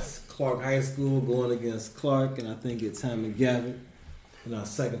at Clark High School going against Clark, and I think it's Hammond Gavitt in our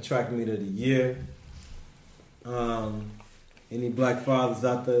second track meet of the year. Any black fathers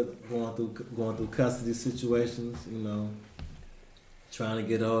out there going through custody situations, you know, trying to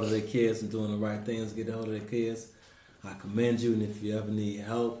get a hold of their kids and doing the right things to get a hold of their kids, I commend you. And if you ever need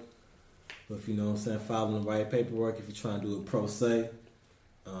help with, you know what I'm saying, filing the right paperwork, if you're trying to do it pro se,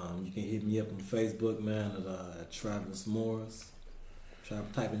 you can hit me up on Facebook, man, at Travis Morris.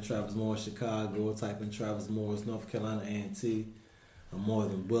 Type in Travis Morris Chicago, or type in Travis Morris North Carolina A&T. I'm more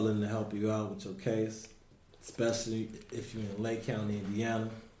than willing to help you out with your case, especially if you're in Lake County, Indiana.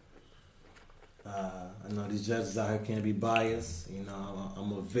 I know these judges out here can be biased. You know,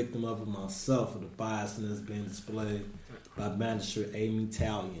 I'm a victim of it myself, of the biasness being displayed by Magistrate Amy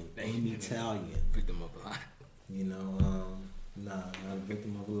Talion. Victim of a lot. You know, not a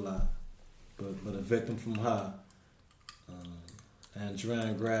victim of a lot, but a victim from her.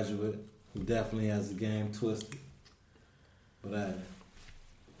 Andrean graduate who definitely has the game twisted. But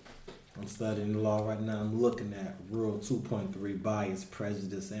I'm studying the law right now. I'm looking at Rule 2.3, bias,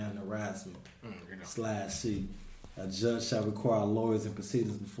 prejudice, and harassment. /C. A judge shall require lawyers and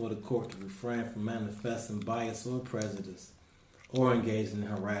proceedings before the court to refrain from manifesting bias or prejudice or engaging in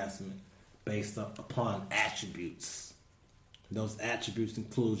harassment based upon attributes. Those attributes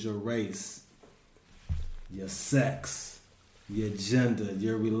include your race, your sex, your gender,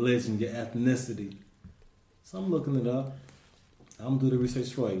 your religion, your ethnicity. So I'm looking it up. I'm gonna do the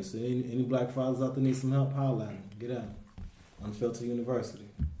research for you. So any black fathers out there need some help, holler at them. Get out. Unfiltered University.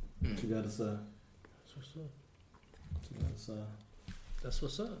 What you got to say? That's what's up. What you got to say? That's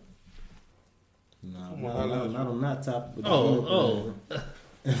what's up. Not on that topic. But no,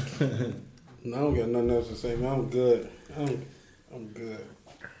 I don't got nothing else to say, man. I'm good. I'm good.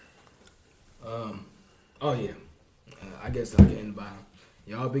 Oh yeah. I guess I'll get in the bottom.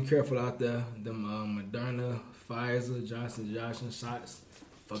 Y'all be careful out there. Them Moderna, Pfizer, Johnson & Johnson shots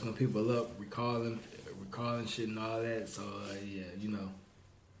fucking people up, recalling shit and all that. So yeah, you know,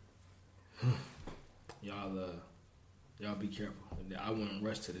 y'all be careful. I wouldn't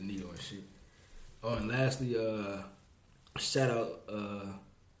rush to the needle and shit. Oh, and lastly, shout out.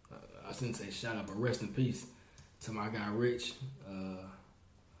 I shouldn't say shout out, but rest in peace to my guy Rich,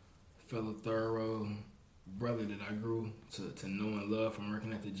 fellow thorough brother that I grew to know and love from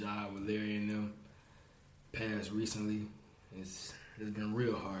working at the job with Larry and them. Passed recently. It's been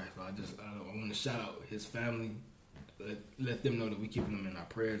real hard. So I want to shout out his family. Let them know that we keeping them in our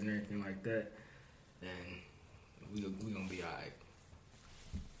prayers and everything like that. And we gonna be alright.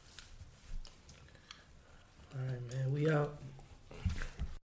 All right, man. We out.